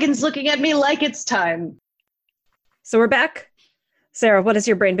 Megan's looking at me like it's time. So we're back. Sarah, what has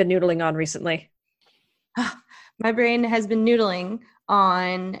your brain been noodling on recently? My brain has been noodling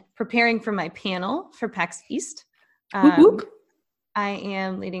on preparing for my panel for PAX East. I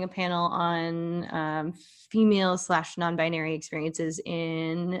am leading a panel on female/non-binary experiences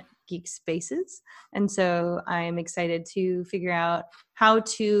in geek spaces. And so I'm excited to figure out how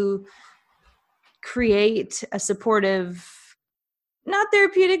to create a supportive, not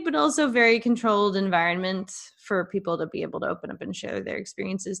therapeutic, but also very controlled environment for people to be able to open up and share their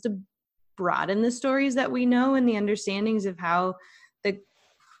experiences, to broaden the stories that we know and the understandings of how the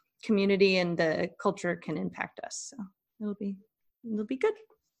community and the culture can impact us. So it'll be good.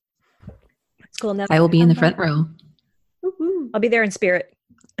 That's cool. Now I will be in the front row. Woo-hoo. I'll be there in spirit.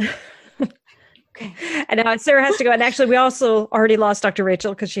 Okay. And now Sarah has to go. And actually, we also already lost Dr.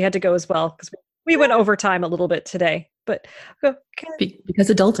 Rachel because she had to go as well because we went overtime a little bit today. But Because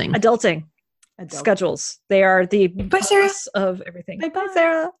adulting. Adulting schedules. They are the Sarah. boss of everything. Bye,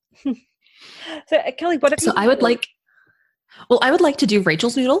 Sarah. So, Kelly, what have you So I would like to do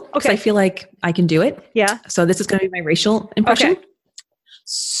Rachel's Noodle because Okay. I feel like I can do it. Yeah. So this is going to be my Rachel impression. Okay.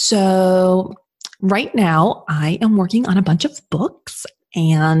 So right now I am working on a bunch of books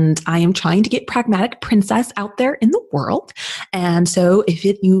and I am trying to get Pragmatic Princess out there in the world. And so if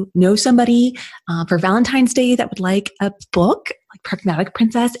you know somebody for Valentine's Day that would like a book, like Pragmatic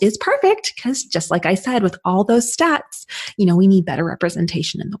Princess is perfect because just like I said, with all those stats, we need better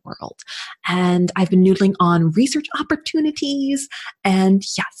representation in the world. And I've been noodling on research opportunities and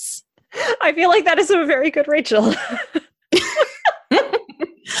yes. I feel like that is a very good Rachel.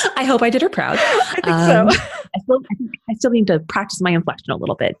 I hope I did her proud. I think so. I still need to practice my inflection a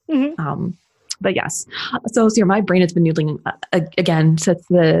little bit. Mhm. But yes. So my brain has been noodling again since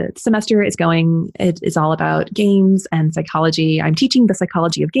the semester is going. It is all about games and psychology. I'm teaching the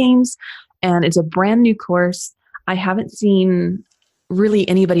psychology of games, and it's a brand new course. I haven't seen really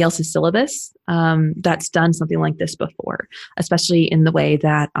anybody else's syllabus that's done something like this before, especially in the way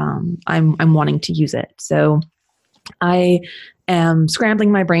that I'm wanting to use it. So I am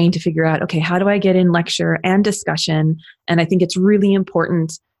scrambling my brain to figure out, okay, how do I get in lecture and discussion? And I think it's really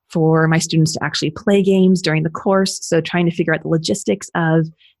important for my students to actually play games during the course. So trying to figure out the logistics of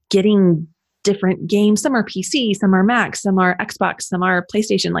getting different games. Some are PC, some are Mac, some are Xbox, some are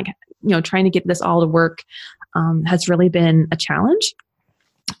PlayStation, trying to get this all to work has really been a challenge.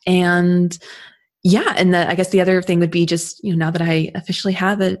 And yeah, and I guess the other thing would be just, now that I officially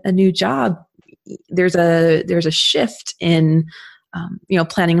have a new job, there's a shift in,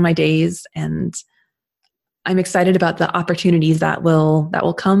 planning my days, and I'm excited about the opportunities that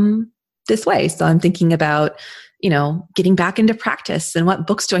will come this way. So I'm thinking about, getting back into practice and what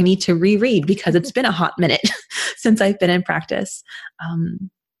books do I need to reread because it's been a hot minute since I've been in practice.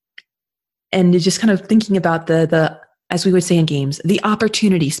 And just kind of thinking about the, as we would say in games, the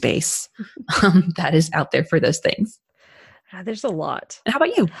opportunity space that is out there for those things. There's a lot. And how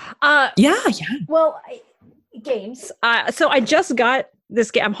about you? Yeah. Well, games. So I just got this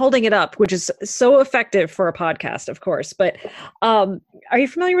game. I'm holding it up, which is so effective for a podcast, of course. But are you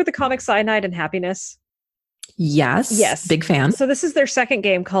familiar with the comic Cyanide and Happiness? Yes. Big fan. So this is their second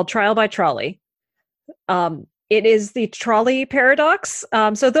game called Trial by Trolley. It is the trolley paradox.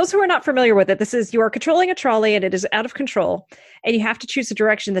 So those who are not familiar with it, you are controlling a trolley and it is out of control. And you have to choose a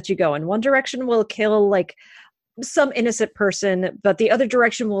direction that you go in. One direction will kill some innocent person, but the other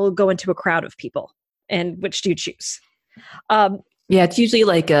direction will go into a crowd of people. And which do you choose? Yeah, it's usually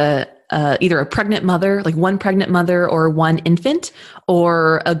either a pregnant mother, one pregnant mother or one infant,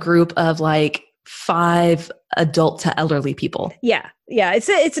 or a group of 5 adult to elderly people. Yeah.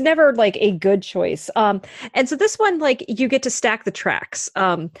 It's never a good choice. And so this one, you get to stack the tracks.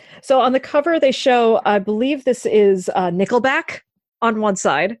 So on the cover they show, I believe this is Nickelback on one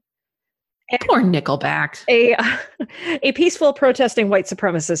side. Poor Nickelback. A peaceful protesting white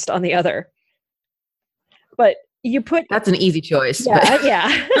supremacist on the other. But you put... That's an easy choice.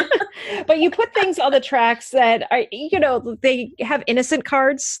 Yeah. But you put things on the tracks that are, they have innocent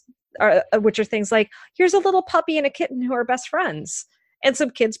cards, which are things like, here's a little puppy and a kitten who are best friends, and some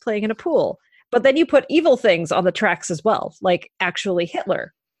kids playing in a pool. But then you put evil things on the tracks as well, like actually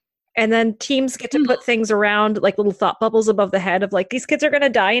Hitler. And then teams get to put things around, little thought bubbles above the head of these kids are going to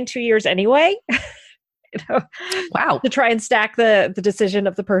die in 2 years anyway. Wow. To try and stack the decision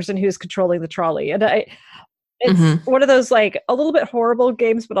of the person who's controlling the trolley. And it's one of those a little bit horrible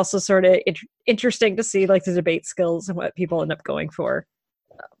games, but also sort of interesting to see the debate skills and what people end up going for.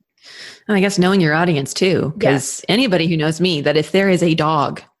 And I guess knowing your audience too, because anybody who knows me, that if there is a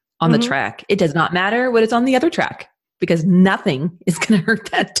dog on the track, it does not matter what is on the other track, because nothing is going to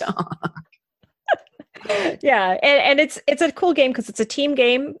hurt that dog. Yeah, and it's a cool game because it's a team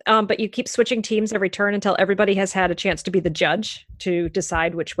game, but you keep switching teams every turn until everybody has had a chance to be the judge to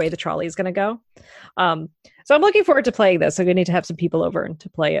decide which way the trolley is going to go. So I'm looking forward to playing this. I'm going to need to have some people over and to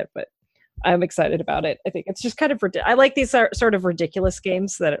play it, but I'm excited about it. I think it's just kind of I like these sort of ridiculous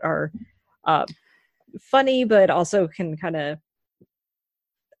games that are funny, but also can kind of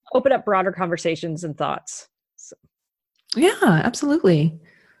open up broader conversations and thoughts. So. Yeah, absolutely.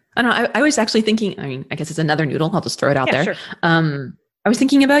 I don't know. I was actually thinking, I guess it's another noodle. I'll just throw it out there. Sure. I was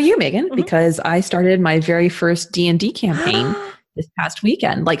thinking about you, Megan, because I started my very first D&D campaign this past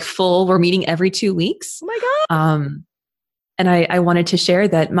weekend, we're meeting every 2 weeks. Oh my God. And I wanted to share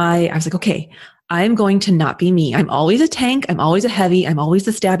that I was like, okay, I'm going to not be me. I'm always a tank. I'm always a heavy. I'm always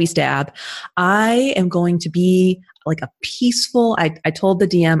the stabby stab. I am going to be like a peaceful, I told the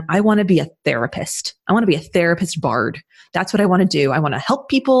DM, I want to be a therapist. I want to be a therapist bard. That's what I want to do. I want to help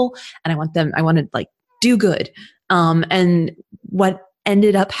people and I want to like do good. And what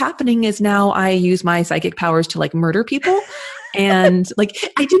ended up happening is now I use my psychic powers to like murder people. And like,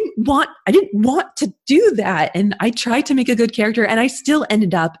 I didn't want to do that. And I tried to make a good character and I still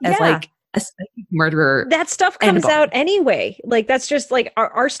ended up as like a psychic murderer. That stuff comes out anyway. Like, that's just like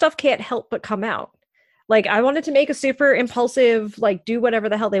our stuff can't help but come out. Like, I wanted to make a super impulsive, like, do whatever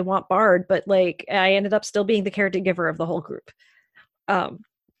the hell they want bard, but like, I ended up still being the character giver of the whole group.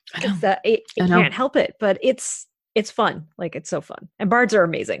 It can't help it, but it's fun. Like, it's so fun. And bards are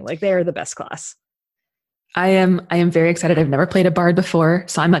amazing. Like, they are the best class. I am very excited. I've never played a bard before,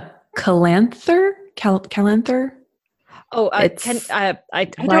 so I'm a Calanther. Oh, I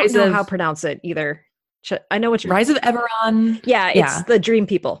don't know how to pronounce it either. I know what you're. Rise of Eberron. Yeah, it's the Dream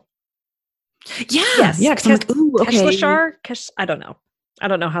People. Yeah, yes. Yeah. Because I'm like, ooh, okay. I don't know. I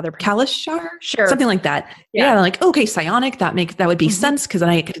don't know how they're Kalashar, sure, something like that. Yeah, like okay, psionic. That would be sense because then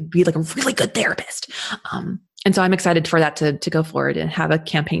I could be like a really good therapist. And so I'm excited for that to go forward and have a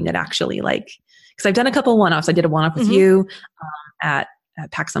campaign that actually like. Because I've done a couple one-offs. I did a one-off with you at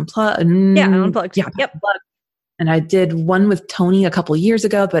PAX Unplugged. Unplugged. Yeah, yep. Unplugged. And I did one with Tony a couple years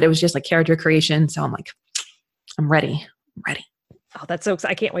ago, but it was just like character creation. So I'm like, I'm ready. Oh, that's so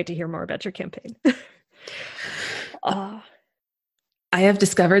exciting. I can't wait to hear more about your campaign. I have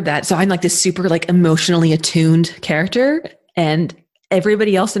discovered that. So I'm like this super like emotionally attuned character. And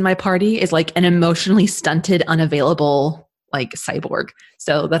everybody else in my party is like an emotionally stunted, unavailable like cyborg.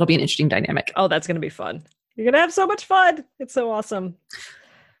 So that'll be an interesting dynamic. Oh, that's going to be fun. You're going to have so much fun. It's so awesome.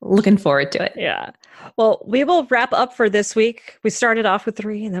 Looking forward to it. Yeah. Well, we will wrap up for this week. We started off with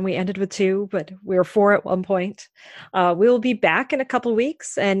 3 and then we ended with 2, but we were 4 at one point. We will be back in a couple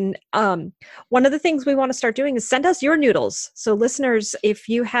weeks. And one of the things we want to start doing is send us your noodles. So listeners, if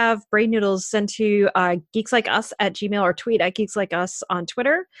you have brain noodles, send to geekslikeus@gmail.com or tweet at geekslikeus on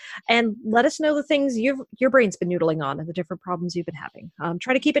Twitter and let us know the things your brain's been noodling on and the different problems you've been having.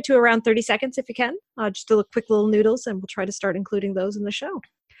 Try to keep it to around 30 seconds if you can. Just do quick little noodles and we'll try to start including those in the show.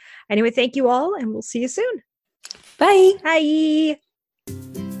 Anyway, thank you all, and we'll see you soon. Bye. Bye.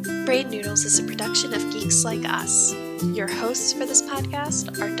 Brain Noodles is a production of Geeks Like Us. Your hosts for this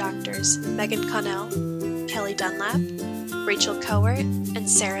podcast are doctors Megan Connell, Kelly Dunlap, Rachel Cowart, and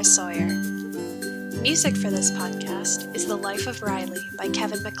Sarah Sawyer. Music for this podcast is The Life of Riley by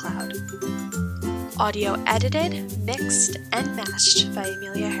Kevin MacLeod. Audio edited, mixed, and mashed by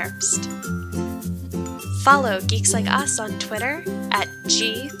Amelia Herbst. Follow Geeks Like Us on Twitter at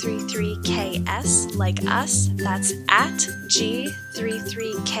G33KS like us. That's at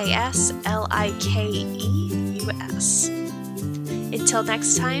G33KSLIKEUS. Until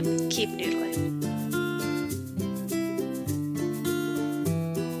next time, keep noodling.